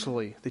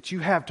spiritually that you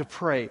have to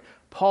pray.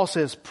 Paul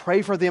says,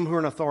 pray for them who are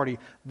in authority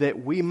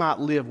that we might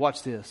live,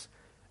 watch this,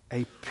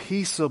 a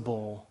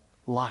peaceable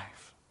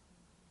life.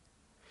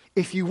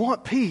 If you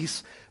want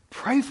peace,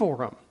 pray for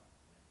them.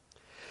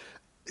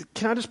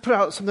 Can I just put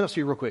out something else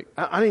to you real quick?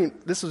 I mean,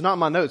 this is not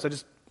my notes. I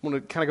just want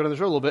to kind of go down this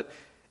road a little bit.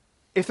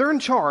 If they're in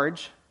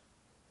charge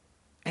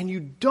and you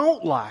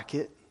don't like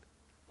it,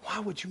 why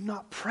would you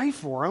not pray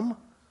for them?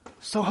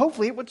 So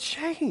hopefully it would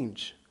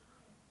change.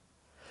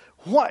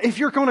 What if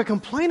you're going to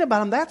complain about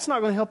them? That's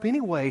not going to help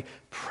anyway.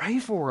 Pray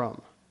for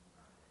them.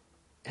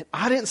 And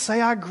I didn't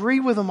say I agree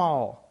with them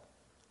all.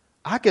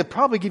 I could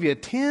probably give you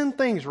 10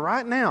 things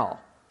right now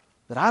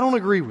that I don't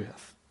agree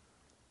with.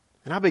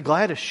 And I'd be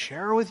glad to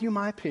share with you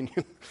my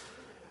opinion.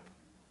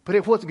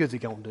 But what's good is he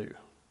going to do?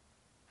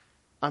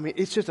 I mean,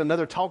 it's just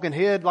another talking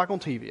head like on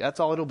TV. That's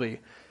all it'll be.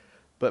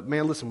 But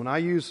man, listen, when I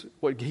use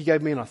what he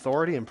gave me in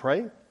authority and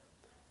pray,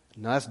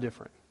 no, that's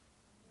different.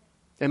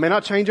 It may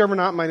not change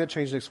overnight, it may not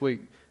change next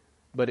week,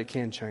 but it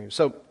can change.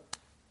 So,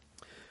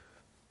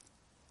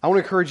 I want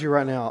to encourage you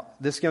right now.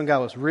 This young guy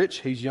was rich,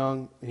 he's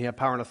young, and he had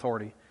power and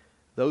authority.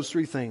 Those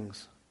three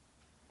things,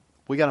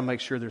 we got to make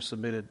sure they're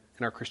submitted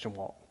in our Christian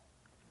walk.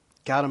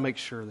 Got to make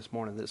sure this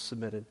morning that it's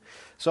submitted.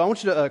 So I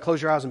want you to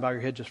close your eyes and bow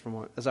your head just for a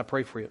moment as I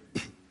pray for you.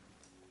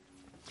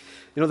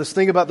 You know, this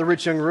thing about the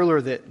rich young ruler,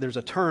 that there's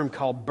a term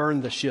called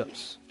burn the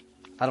ships.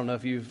 I don't know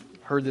if you've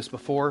heard this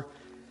before,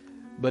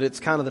 but it's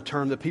kind of the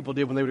term that people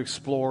did when they would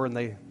explore and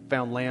they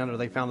found land or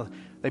they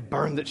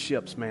burned the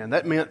ships, man.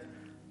 That meant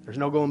there's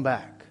no going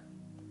back.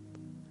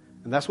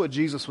 And that's what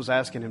Jesus was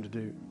asking him to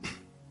do.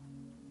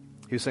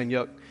 He was saying,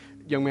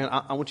 young man,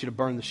 I want you to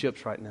burn the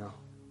ships right now.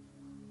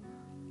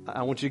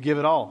 I want you to give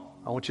it all.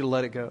 I want you to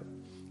let it go.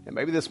 And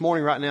maybe this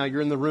morning right now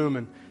you're in the room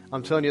and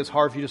I'm telling you it's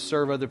hard for you to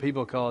serve other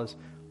people because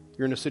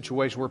you're in a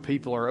situation where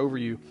people are over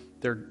you.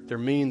 They're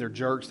mean, they're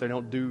jerks, they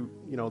don't do,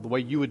 the way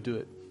you would do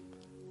it.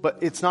 But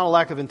it's not a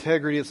lack of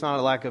integrity, it's not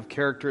a lack of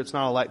character,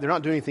 they're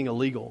not doing anything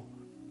illegal.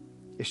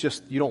 It's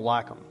just you don't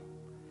like them.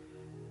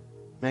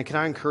 Man, can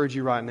I encourage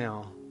you right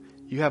now?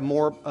 You have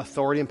more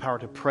authority and power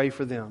to pray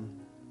for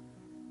them.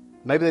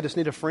 Maybe they just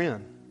need a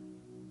friend.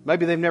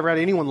 Maybe they've never had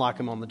anyone like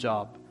them on the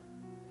job.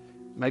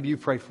 Maybe you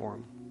pray for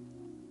them.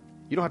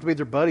 You don't have to be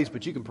their buddies,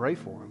 but you can pray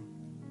for them.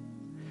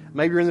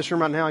 Maybe you're in this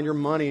room right now and your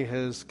money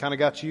has kind of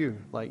got you.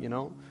 Like you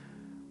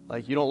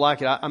don't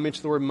like it. I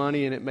mentioned the word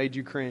money and it made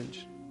you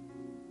cringe.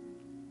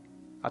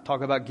 I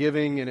talk about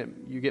giving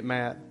and you get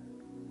mad.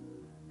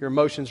 Your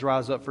emotions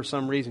rise up for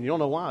some reason. You don't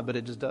know why, but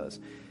it just does.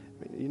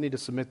 You need to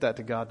submit that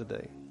to God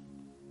today.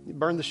 You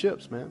burn the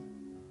ships, man.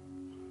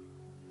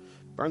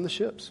 Burn the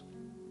ships.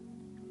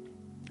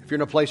 If you're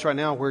in a place right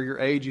now where your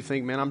age, you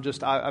think, man,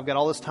 I've got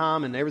all this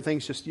time and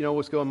everything's just,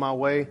 what's going my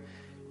way.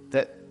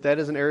 That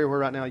is an area where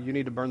right now you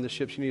need to burn the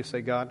ships. You need to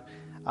say, God,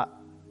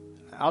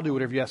 I'll do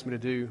whatever you ask me to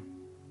do.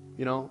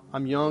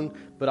 I'm young,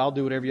 but I'll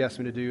do whatever you ask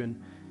me to do.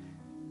 And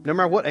no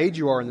matter what age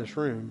you are in this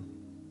room,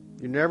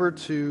 you're never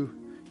too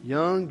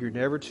young, you're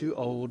never too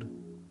old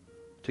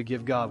to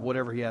give God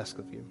whatever He asks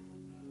of you.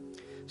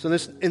 So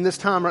in this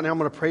time right now, I'm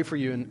going to pray for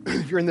you. And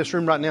if you're in this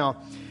room right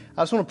now,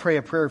 I just want to pray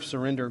a prayer of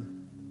surrender.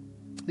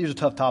 These are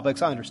tough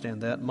topics. I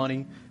understand that.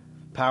 Money,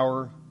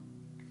 power,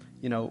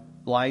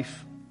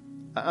 life.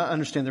 I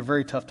understand they're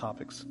very tough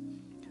topics.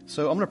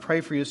 So I'm going to pray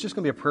for you. It's just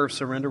going to be a prayer of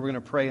surrender. We're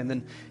going to pray. And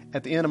then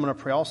at the end, I'm going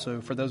to pray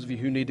also for those of you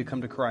who need to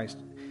come to Christ.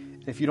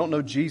 If you don't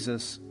know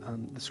Jesus,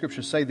 the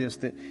scriptures say this,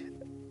 that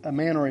a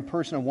man or a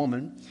person, a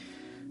woman,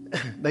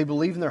 they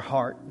believe in their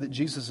heart that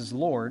Jesus is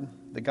Lord,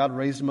 that God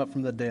raised him up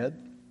from the dead,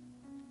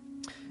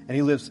 and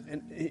he lives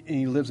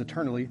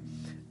eternally.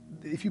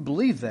 If you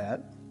believe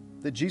that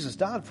Jesus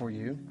died for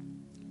you,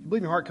 you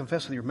believe in your heart,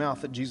 confess with your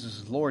mouth that Jesus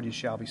is Lord, you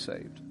shall be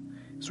saved.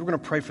 So we're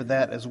going to pray for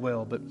that as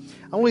well. But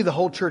I want to lead the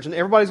whole church, and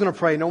everybody's going to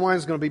pray. No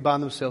one's going to be by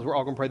themselves. We're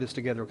all going to pray this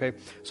together, okay?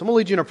 So I'm going to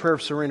lead you in a prayer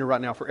of surrender right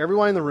now. For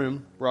everyone in the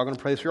room, we're all going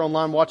to pray this. If you're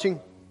online watching,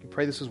 you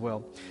pray this as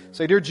well.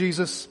 Say, Dear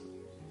Jesus,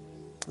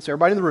 say,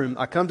 everybody in the room,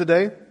 I come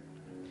today,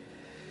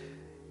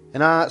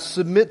 and I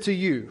submit to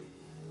you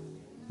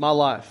my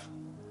life.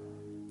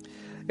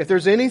 If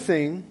there's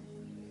anything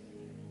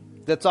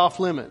that's off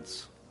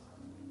limits,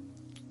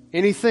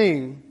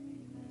 anything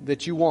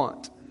that you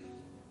want,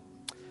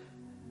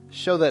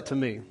 show that to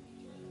me,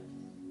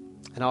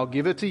 and I'll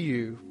give it to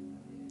you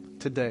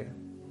today.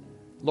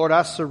 Lord,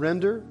 I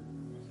surrender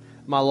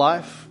my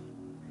life,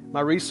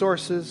 my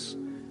resources,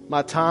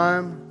 my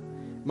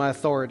time, my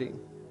authority.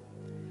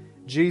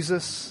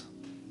 Jesus,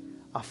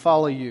 I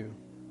follow you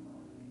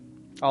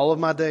all of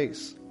my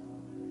days.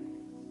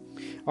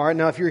 All right,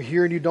 now if you're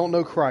here and you don't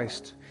know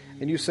Christ,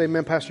 and you say,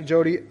 man, Pastor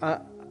Jody,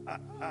 I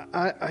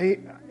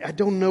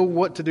don't know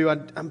what to do.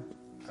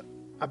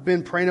 I've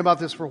been praying about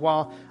this for a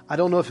while. I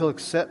don't know if He'll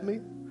accept me,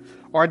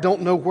 or I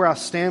don't know where I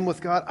stand with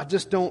God. I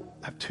just don't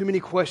have too many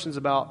questions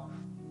about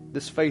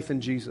this faith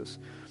in Jesus.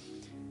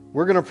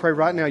 We're going to pray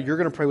right now. You're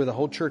going to pray with the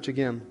whole church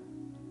again.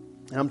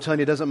 And I'm telling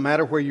you, it doesn't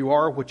matter where you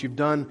are, what you've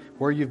done,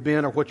 where you've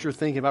been, or what you're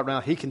thinking about right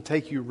now. He can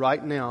take you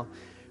right now.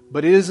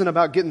 But it isn't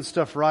about getting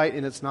stuff right,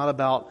 and it's not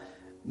about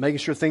making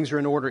sure things are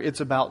in order.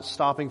 It's about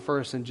stopping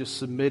first and just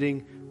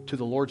submitting to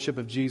the Lordship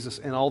of Jesus,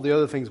 and all the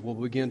other things will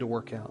begin to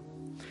work out.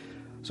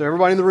 So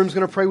everybody in the room is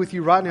going to pray with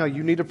you right now.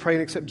 You need to pray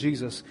and accept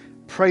Jesus.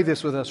 Pray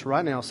this with us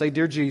right now. Say,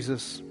 Dear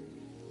Jesus,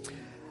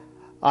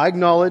 I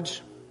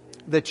acknowledge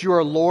that you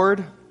are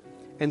Lord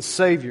and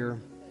Savior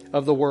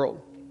of the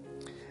world.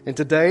 And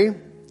today,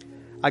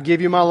 I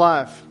give you my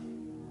life,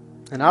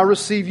 and I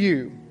receive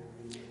you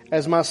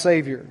as my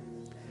Savior.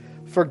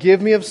 Forgive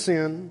me of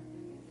sin.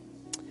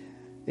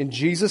 In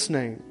Jesus'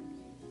 name,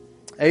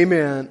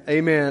 amen,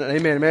 amen, and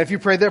amen. Man, if you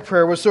prayed that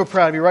prayer, we're so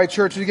proud of you, right,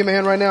 church? Would you give me a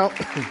hand right now?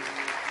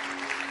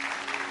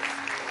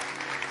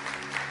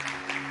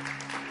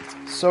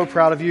 So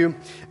proud of you.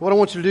 What I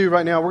want you to do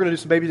right now, we're going to do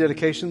some baby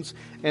dedications,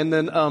 and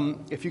then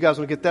if you guys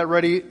want to get that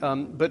ready,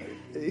 but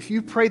if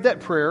you prayed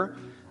that prayer,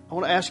 I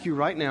want to ask you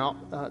right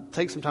now,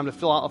 take some time to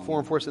fill out a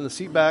form for us in the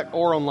seat back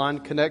or online,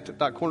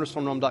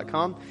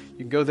 connect.cornerstonerome.com. You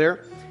can go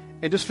there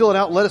and just fill it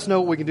out. Let us know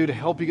what we can do to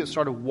help you get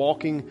started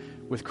walking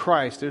with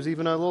Christ. There's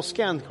even a little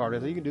scan card.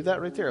 You can do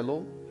that right there, a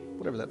little,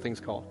 whatever that thing's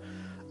called.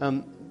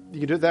 You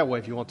can do it that way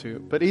if you want to.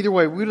 But either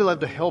way, we'd love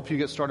to help you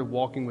get started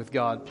walking with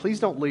God. Please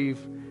don't leave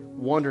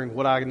wondering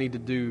what I need to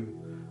do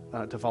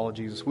to follow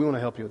Jesus. We want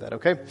to help you with that,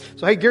 okay?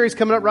 So, hey, Gary's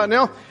coming up right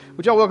now.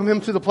 Would y'all welcome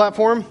him to the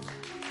platform?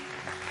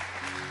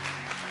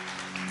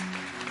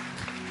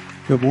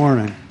 Good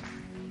morning.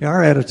 Yeah,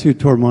 our attitude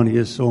toward money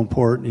is so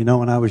important. You know,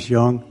 when I was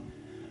young,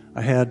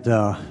 I had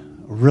a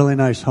really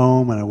nice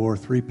home, and I wore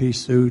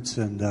 3-piece suits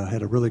and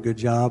had a really good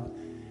job.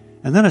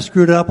 And then I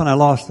screwed up and I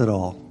lost it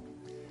all.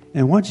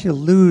 And once you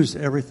lose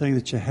everything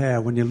that you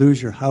have, when you lose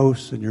your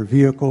house and your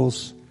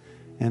vehicles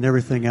and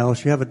everything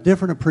else, you have a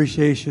different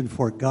appreciation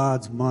for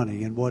God's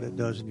money and what it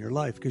does in your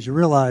life, because you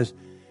realize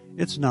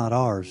it's not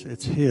ours,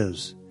 it's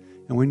His.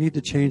 And we need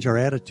to change our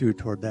attitude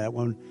toward that.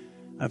 When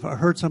I've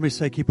heard somebody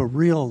say, keep a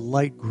real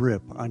light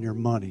grip on your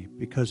money,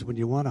 because when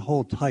you want to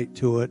hold tight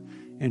to it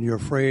and you're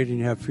afraid and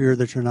you have fear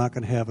that you're not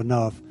going to have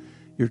enough,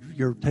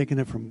 you're taking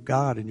it from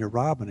God and you're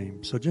robbing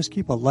Him. So just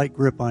keep a light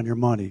grip on your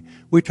money.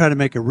 We try to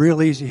make it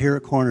real easy here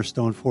at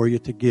Cornerstone for you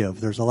to give.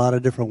 There's a lot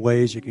of different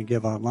ways you can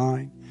give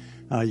online.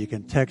 You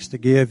can text to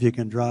give. You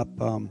can drop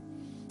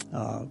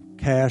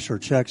cash or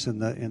checks in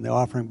the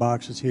offering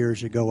boxes here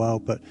as you go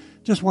out. But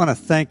just want to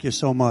thank you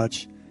so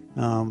much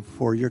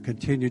for your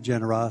continued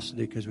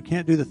generosity, because we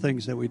can't do the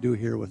things that we do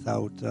here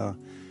without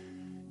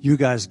you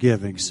guys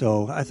giving.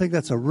 So I think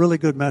that's a really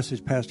good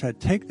message, Pastor.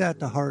 Take that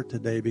to heart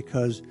today,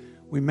 because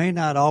we may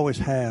not always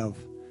have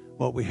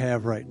what we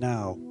have right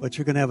now, but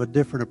you're going to have a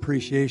different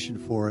appreciation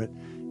for it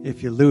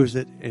if you lose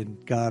it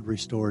and God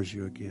restores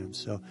you again.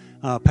 So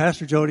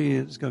Pastor Jody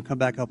is going to come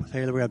back up with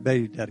Haley. We have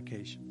baby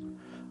dedication.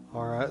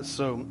 All right,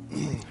 so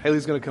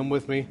Haley's going to come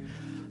with me.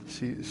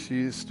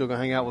 She's still going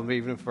to hang out with me,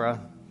 even if I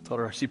told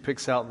her she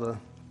picks out the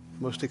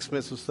most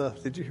expensive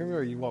stuff. Did you hear me,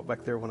 or you walked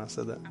back there when I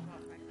said that?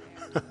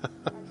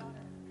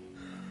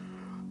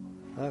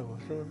 Oh,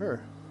 what's wrong with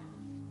her?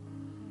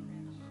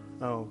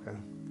 Oh, okay.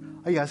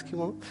 Oh, you guys keep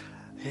on?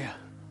 Yeah.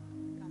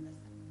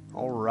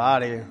 All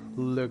righty.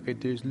 Look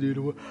at this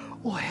little one.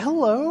 Oh,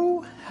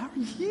 hello. How are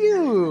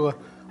you?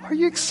 Are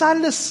you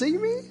excited to see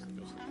me?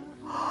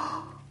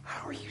 How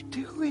are you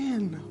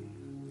doing?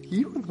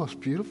 You are the most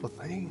beautiful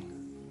thing.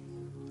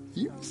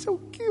 You're so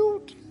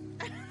cute.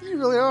 You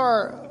really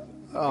are.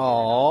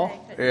 Oh,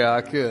 yeah,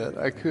 I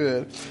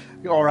could.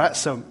 All right,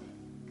 so,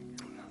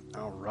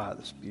 all right,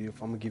 that's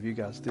beautiful. I'm going to give you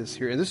guys this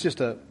here. And this is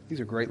just these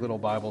are great little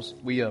Bibles.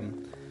 We, you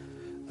want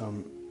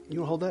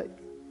to hold that,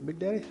 Big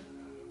Daddy?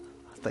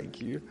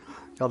 Thank you.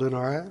 Y'all doing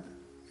all right?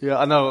 Yeah,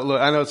 I know.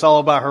 Look, I know it's all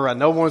about her. Right?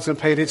 No one's going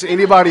to pay attention to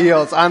anybody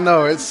else. I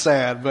know it's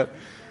sad, but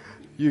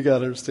you got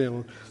to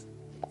understand.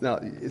 Now,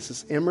 this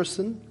is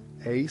Emerson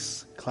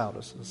Ace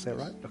Cloudus. Did I say it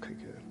right? Okay,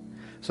 good.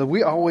 So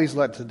we always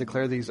like to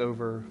declare these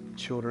over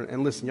children.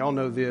 And listen, y'all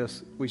know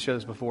this. We shared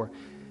this before.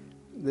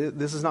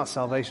 This is not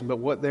salvation, but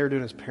what they're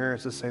doing as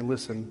parents is saying,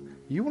 listen,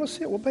 you want to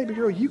sit with baby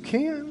girl? You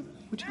can.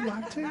 Would you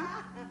like to?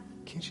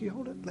 Can she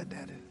hold it? Let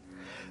Dad do it.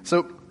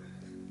 So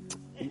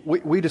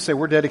we just say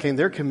we're dedicating.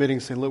 They're committing,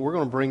 saying, look, we're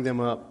going to bring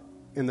them up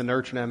in the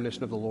nurture and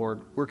admonition of the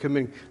Lord. We're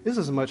committing. This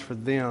is as much for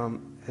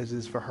them as it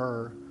is for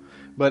her.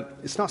 But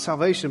it's not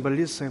salvation, but it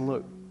is saying,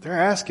 look, they're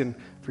asking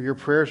for your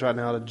prayers right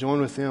now to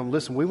join with them.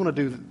 Listen, we want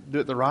to do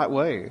it the right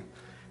way.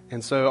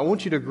 And so I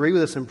want you to agree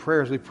with us in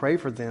prayer as we pray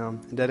for them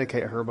and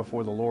dedicate her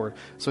before the Lord.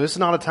 So this is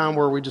not a time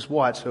where we just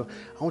watch. So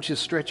I want you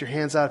to stretch your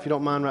hands out if you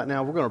don't mind right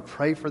now. We're going to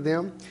pray for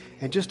them.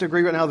 And just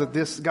agree right now that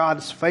this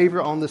God's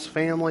favor on this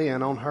family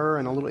and on her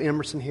and on little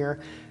Emerson here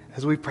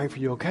as we pray for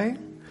you, okay?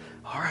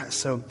 All right,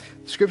 so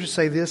the scriptures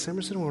say this.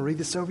 Emerson, we'll read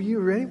this over you.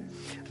 Ready?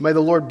 May the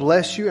Lord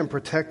bless you and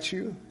protect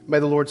you. May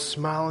the Lord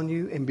smile on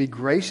you and be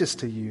gracious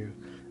to you.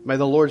 May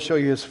the Lord show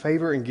you His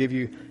favor and give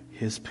you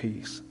His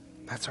peace.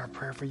 That's our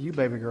prayer for you,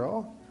 baby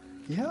girl.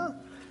 Yeah.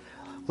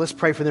 Let's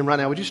pray for them right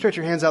now. Would you stretch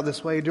your hands out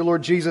this way? Dear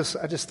Lord Jesus,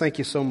 I just thank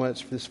you so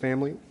much for this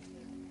family.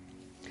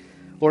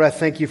 Lord, I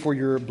thank you for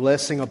your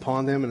blessing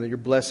upon them and your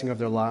blessing of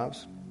their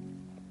lives.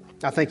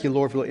 I thank you,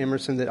 Lord, for little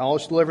Emerson, that all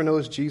she'll ever know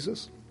is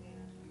Jesus.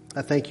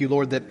 I thank you,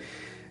 Lord, that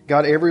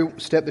God, every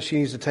step that she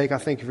needs to take, I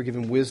thank you for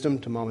giving wisdom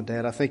to mom and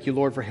dad. I thank you,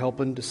 Lord, for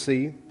helping to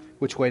see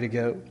which way to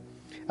go.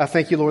 I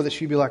thank you, Lord, that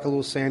she'd be like a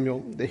little Samuel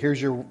that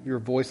hears your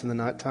voice in the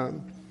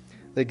nighttime.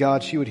 That,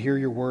 God, she would hear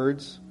your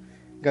words.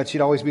 God,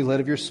 she'd always be led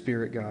of your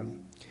Spirit, God.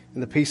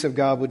 And the peace of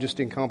God would just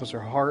encompass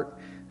her heart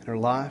and her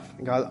life.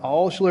 And God,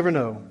 all she'll ever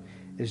know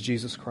is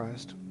Jesus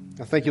Christ.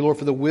 I thank you, Lord,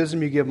 for the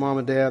wisdom you give mom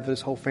and dad, for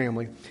this whole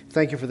family.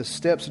 Thank you for the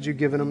steps that you've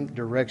given them,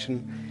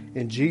 direction.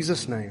 In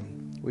Jesus'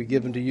 name, we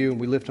give them to you and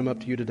we lift them up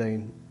to you today.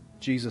 In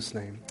Jesus'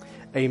 name,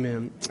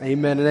 amen.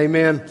 Amen and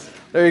amen.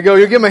 There you go.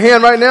 You'll give them a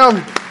hand right now.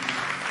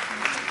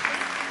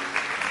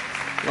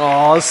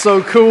 Oh, that's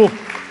so cool.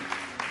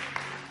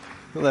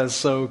 That's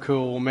so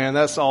cool, man.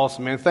 That's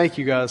awesome, man. Thank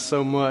you guys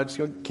so much.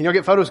 Can y'all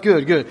get photos?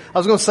 Good, good. I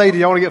was going to say, do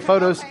y'all want to get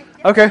photos?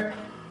 Okay.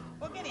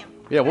 We'll get him.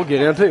 Yeah, we'll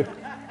get him too.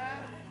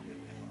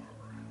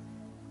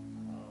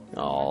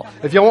 Oh,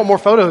 if y'all want more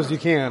photos, you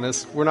can.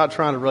 We're not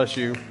trying to rush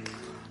you.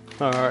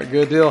 All right,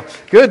 good deal.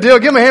 Good deal.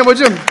 Give him a hand, would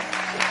you?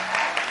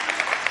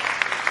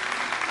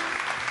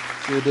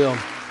 Good deal.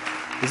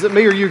 Is it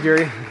me or you,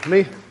 Gary?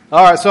 Me?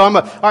 All right, so all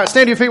right,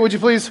 stand to your feet, would you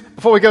please,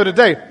 before we go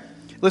today.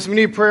 Listen, we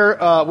need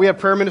prayer. We have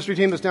prayer ministry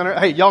team that's down there.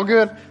 Hey, y'all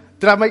good?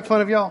 Did I make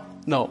fun of y'all?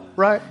 No,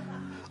 right?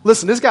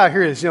 Listen, this guy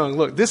here is young.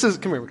 Look,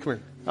 come here.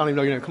 I don't even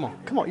know your name.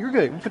 Come on, you're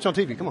good. We'll put you on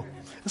TV. Come on.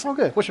 It's all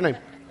good. What's your name?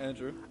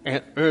 Andrew.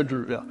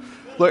 Andrew, yeah.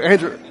 Look,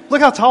 Andrew,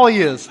 look how tall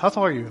he is. How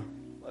tall are you?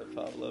 Like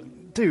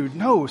 5'11". Dude,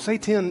 no, say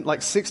 10,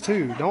 like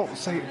 6'2". Don't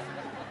say.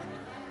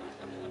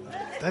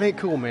 That ain't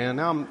cool,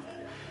 man.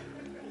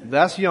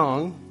 That's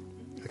young.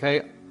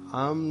 Okay,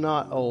 I'm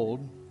not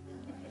old.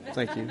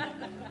 Thank you.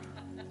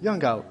 Young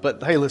guy.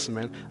 But hey, listen,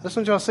 man. I just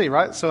want y'all to see,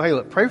 right? So hey,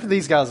 look, pray for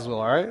these guys as well,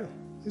 all right?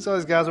 These are all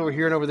these guys over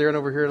here and over there and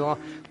over here and all.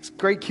 It's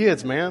great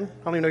kids, man.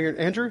 I don't even know your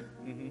Andrew?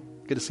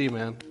 Mm-hmm. Good to see you,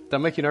 man. Did that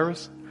make you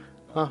nervous?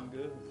 Huh?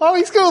 Oh,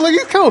 he's cool. Look,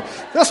 he's cool.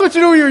 That's what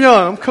you do when you're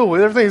young. I'm cool.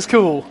 Everything's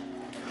cool.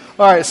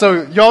 All right,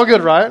 so y'all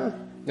good, right?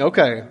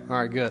 Okay. All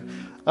right, good.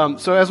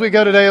 So as we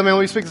go today, man,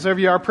 we speak this over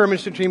you. Our prayer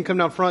ministry team come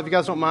down front. If you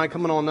guys don't mind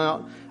coming on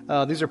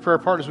out. These are prayer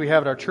partners we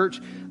have at our church.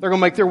 They're going to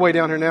make their way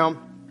down here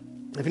now.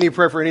 If you need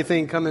prayer for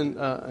anything, come in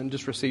and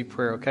just receive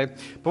prayer, okay?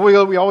 Before we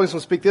go, we always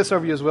want to speak this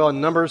over you as well in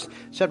Numbers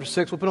chapter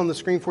 6. We'll put it on the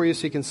screen for you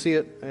so you can see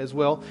it as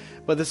well.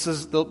 But this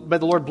is, may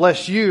the Lord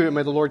bless you and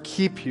may the Lord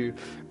keep you.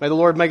 May the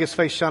Lord make His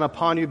face shine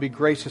upon you, be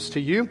gracious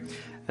to you.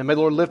 And may the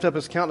Lord lift up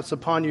His countenance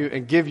upon you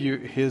and give you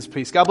His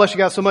peace. God bless you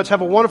guys so much.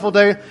 Have a wonderful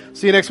day.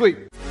 See you next week.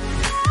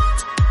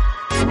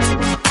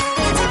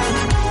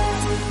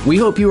 We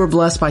hope you were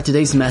blessed by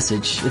today's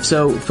message. If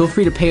so, feel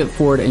free to pay it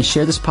forward and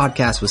share this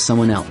podcast with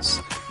someone else.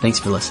 Thanks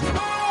for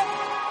listening.